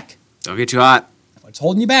holding you back? Don't get too hot. What's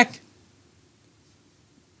holding you back?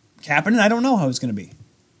 Kapanen, I don't know how it's going to be.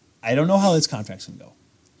 I don't know how this contract's going to go.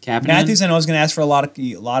 Kapanen, Matthews, I know, is going to ask for a lot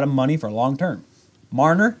of money for a long term.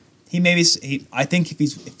 Marner, I think if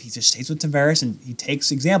he just stays with Tavares and he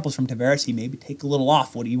takes examples from Tavares, he maybe take a little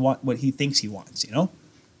off what he thinks he wants.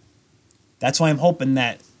 That's why I'm hoping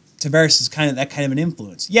that Tavares is kind of an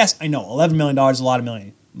influence. Yes, I know $11 million is a lot of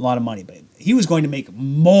money, but he was going to make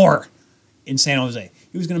more in San Jose.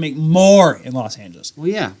 He was going to make more in Los Angeles. well,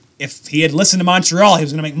 yeah. If he had listened to Montreal, he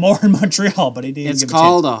was going to make more in Montreal, but he didn't. It's give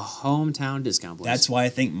called a a hometown discount, boys. That's why I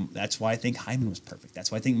think Hyman was perfect.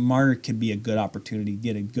 That's why I think Marner could be a good opportunity,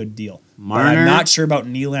 get a good deal. But Marner- I'm not sure about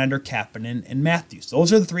Nylander, Kapanen, and Matthews.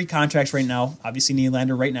 Those are the 3 contracts right now. Obviously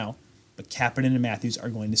Nylander right now, but Kapanen and Matthews are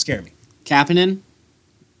going to scare me. Kapanen,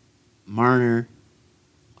 Marner,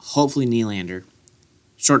 hopefully Nylander,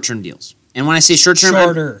 short-term deals. And when I say short-term,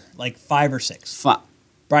 Shorter, like 5 or 6.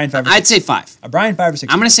 Brian 5 or 6. I'd say 5. Brian 5 or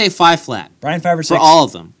 6. I'm going to say 5 flat Brian 5 or 6 for all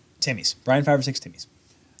of them. Timmys. Brian 5 or 6 Timmys.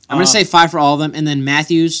 I'm going to say 5 for all of them, and then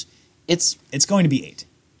Matthews, it's going to be 8.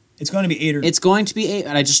 It's going to be 8 or. It's going to be 8,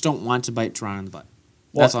 and I just don't want to bite Toronto in the butt.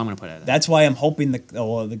 That's all I'm going to put at that. That's why I'm hoping you're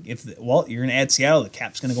going to add Seattle. The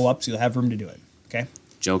cap's going to go up, so you'll have room to do it. Okay.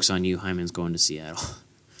 Joke's on you. Hyman's going to Seattle.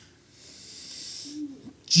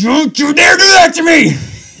 Don't you dare do that to me!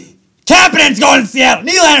 Kapanen's going to Seattle.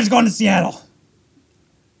 Nylander's going to Seattle.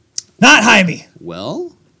 Not Jaime.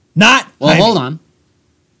 Well, Not well, Jaime. hold on.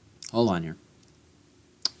 Hold on here.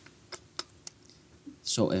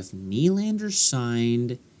 So if Nylander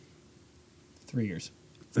signed 3 years.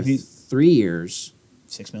 for If he's 3 years,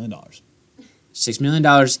 $6 million. $6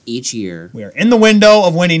 million each year, We are in the window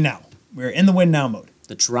of winning now. We are in the win now mode.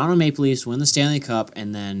 the Toronto Maple Leafs win the Stanley Cup,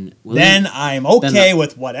 and then Then I'm okay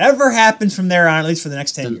with whatever happens from there on, at least for the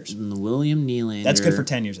next 10 years. the William Nylander. That's good for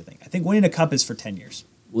 10 years, I think. I think winning a cup is for 10 years.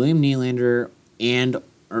 William Nylander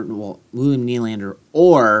William Nylander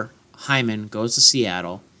or Hyman goes to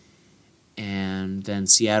Seattle, and then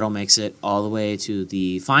Seattle makes it all the way to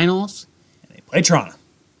the finals. And they play Toronto.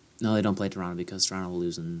 No, they don't play Toronto because Toronto will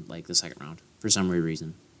lose in like the second round for some weird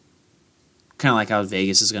reason. Kind of like how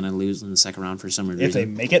Vegas is going to lose in the second round for some weird If they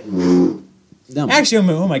reason. make it. No, Actually,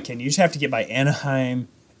 who am I kidding? You just have to get by Anaheim,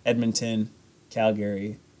 Edmonton,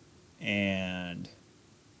 Calgary, and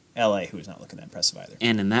LA, who is not looking that impressive either.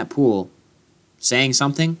 and in that pool, saying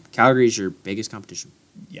something, Calgary is your biggest competition.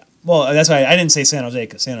 Yeah. Well, that's why I didn't say San Jose,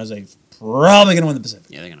 because San Jose is probably going to win the Pacific.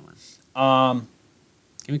 Yeah, they're going to win. Um,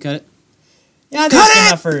 Can we cut it? Yeah, that's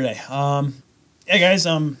enough for today. Yeah, guys.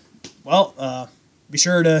 Be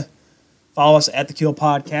sure to follow us at the Keel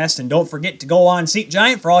Podcast, and don't forget to go on Seat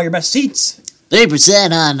Giant for all your best seats.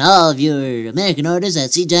 3% on all of your American orders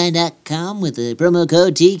at SeatGiant.com with the promo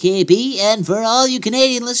code TKP. And for all you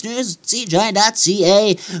Canadian listeners,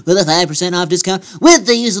 SeatGiant.ca with a 5% off discount with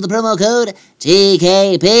the use of the promo code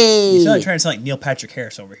TKP. You started trying to sound like Neil Patrick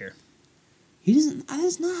Harris over here. He doesn't.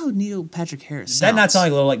 That's not how Neil Patrick Harris Does sounds. that not sound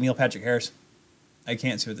like a little like Neil Patrick Harris? I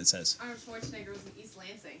can't see what it says. Arnold Schwarzenegger was in East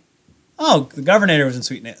Lansing. Oh, the Governor was in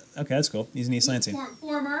Sweet. Okay, that's cool. He's in East Lansing.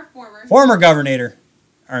 Former. Governor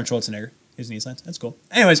Arnold Schwarzenegger. He's in East Lansing. That's cool.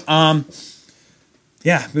 Anyways,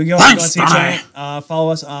 yeah, we go on Thanks, Seat Giant.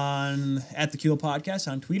 Follow us on at the Keel Podcast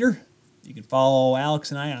on Twitter. You can follow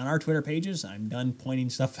Alex and I on our Twitter pages. I'm done pointing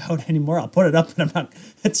stuff out anymore. I'll put it up, and I'm not.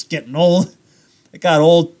 It's getting old. It got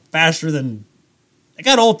old faster than the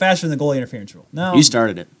goalie interference rule. No, You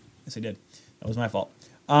started it. Yes, I did. That was my fault.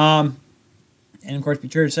 And of course, be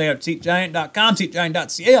sure to check out SeatGiant.com,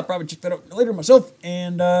 SeatGiant.ca. I'll probably check that out later myself.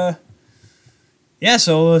 And yeah,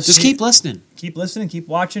 so Just keep listening. keep listening, keep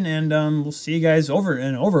watching, and we'll see you guys over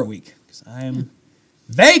a week because I am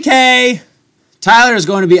vacay. Tyler is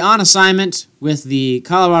going to be on assignment with the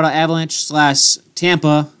Colorado Avalanche /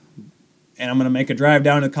 Tampa. And I'm gonna make a drive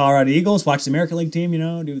down to the Colorado Eagles, watch the American League team,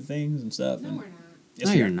 do things and stuff. No, And we're not. yes,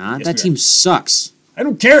 No, we you're are. not. Yes, That we team are. sucks. I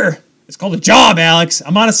don't care. It's called a job, Alex.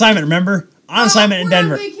 I'm on assignment. Remember, on assignment in We're on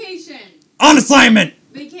Denver. Vacation. On assignment.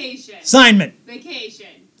 Vacation. Assignment. Vacation.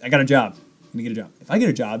 I got a job. I'm gonna get a job. If I get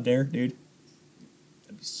a job there, dude,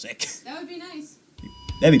 that'd be sick. That would be nice.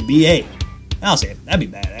 That'd be BA. I'll say it. That'd be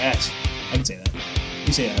badass. I can say that.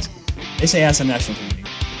 You say ass. They say ass on national TV.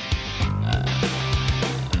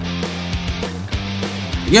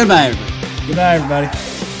 Goodbye, everybody. Goodbye, everybody.